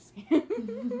 Let's see.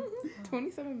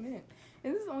 27 minutes.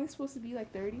 Is this only supposed to be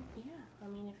like 30? Yeah, I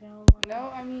mean, if y'all want.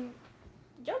 No, I mean,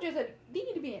 Y'all just said they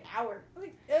need to be an hour.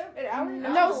 Like an hour?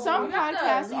 no, some we have to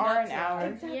podcasts lead are up an to hour.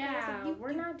 Exactly. Yeah, You-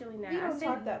 we're not doing that. We I don't said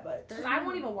talk that much. Because I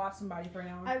won't even watch somebody for an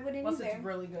hour. I wouldn't Unless it's either.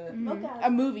 really good. Mhm. Mocha. A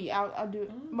movie. I'll do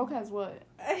it. Mm. Mocha has what?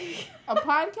 A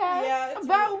podcast? Yeah, it's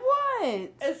About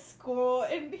what? At school,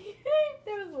 and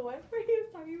there was one where he was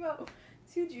talking about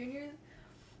two juniors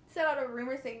set out a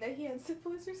rumor saying that he had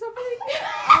syphilis or something.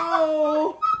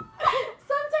 Oh.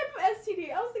 Some type of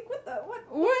STD. I was like, what?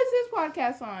 What is this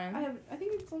podcast on? I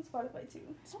think it's on Spotify too.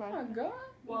 Oh my god.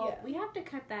 Well, Yeah. we have to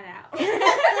cut that out.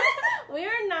 We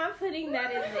are not putting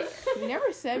that in there. We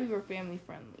never said we were family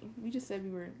friendly. We just said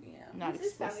we were not This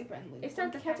is family explicit. friendly. It's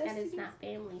not the Don't fact catch that it's STDs. not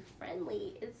family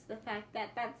friendly. It's the fact that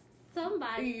that's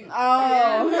somebody.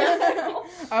 Oh.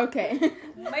 Okay. May or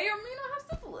may not have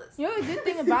syphilis. You know the good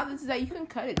thing about this is that you can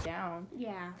cut it down.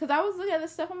 Yeah. Because I was looking at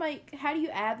this stuff, I'm like, how do you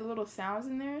add the little sounds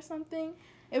in there or something?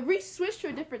 If we switch to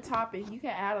a different topic, you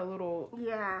can add a little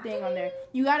Yeah. thing on there.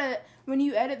 You gotta, when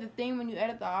you edit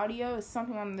the audio, it's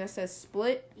something on there that says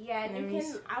split. Yeah, and And you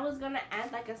then can. I was gonna add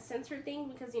like a censor thing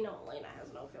because you know Elena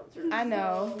has no filter. I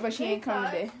know, but she ain't coming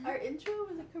today. Our intro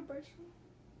was a commercial.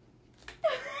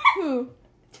 Who?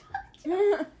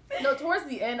 No, towards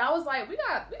the end, I was like, we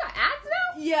got ads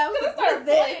now? Yeah, I was Because it like, started what is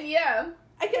this? playing, yeah.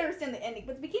 I can understand the ending,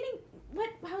 but the beginning, what?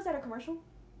 How is that a commercial?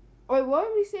 Wait, what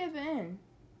did we say at the end?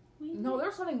 No, there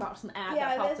was something about some ad Yeah,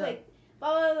 that popped that's up. like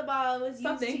blah blah blah blah was used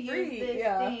Something to free, use this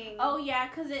yeah. thing. Oh yeah,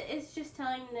 because it's just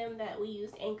telling them that we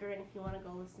used Anchor, and if you want to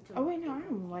go listen to it. Oh wait, no, I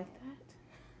don't like that.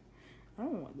 I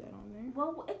don't want that on there.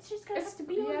 Well, it's just gonna It's- have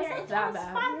to be yeah, on it's there. not It's that on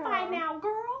bad. Spotify Yeah. now,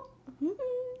 girl.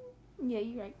 Yeah,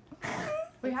 you're right.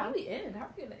 Wait, how do we end? How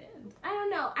are we gonna end? I don't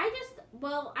know.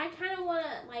 I kind of want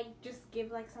to like just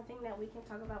give like something that we can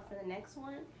talk about for the next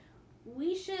one.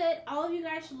 All of you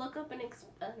guys should look up not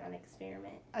an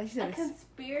experiment, I a should.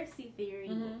 conspiracy theory.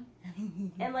 Mm-hmm.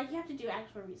 And like you have to do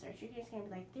actual research. You're just gonna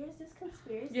be like, there's this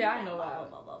conspiracy. Yeah, I that know blah, that.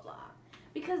 Blah blah blah blah.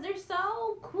 Because they're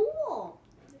so cool.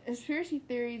 Conspiracy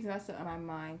theories mess up my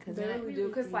mind because They really do,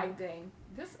 because do. like, dang.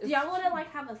 This Do is y'all want to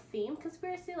like have a theme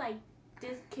conspiracy, like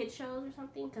this kid shows or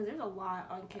something? Because there's a lot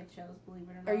on kid shows, believe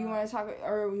it or not. or you want to talk,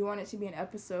 or we want it to be an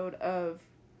episode of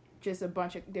just a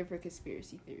bunch of different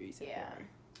conspiracy theories. Yeah.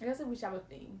 I guess we should have a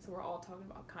theme, so we're all talking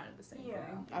about kind of the same Yeah.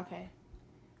 thing. Okay,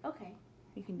 Okay.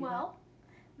 you can do Well,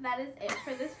 that is it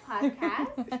for this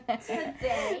podcast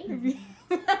today.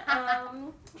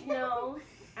 No,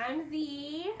 I'm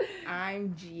Z,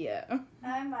 I'm Gia.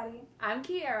 I'm Maddie. I'm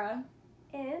Kiara.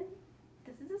 and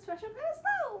this is a special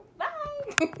episode.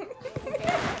 Bye.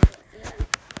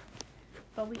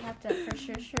 But we have to for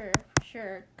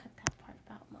sure cut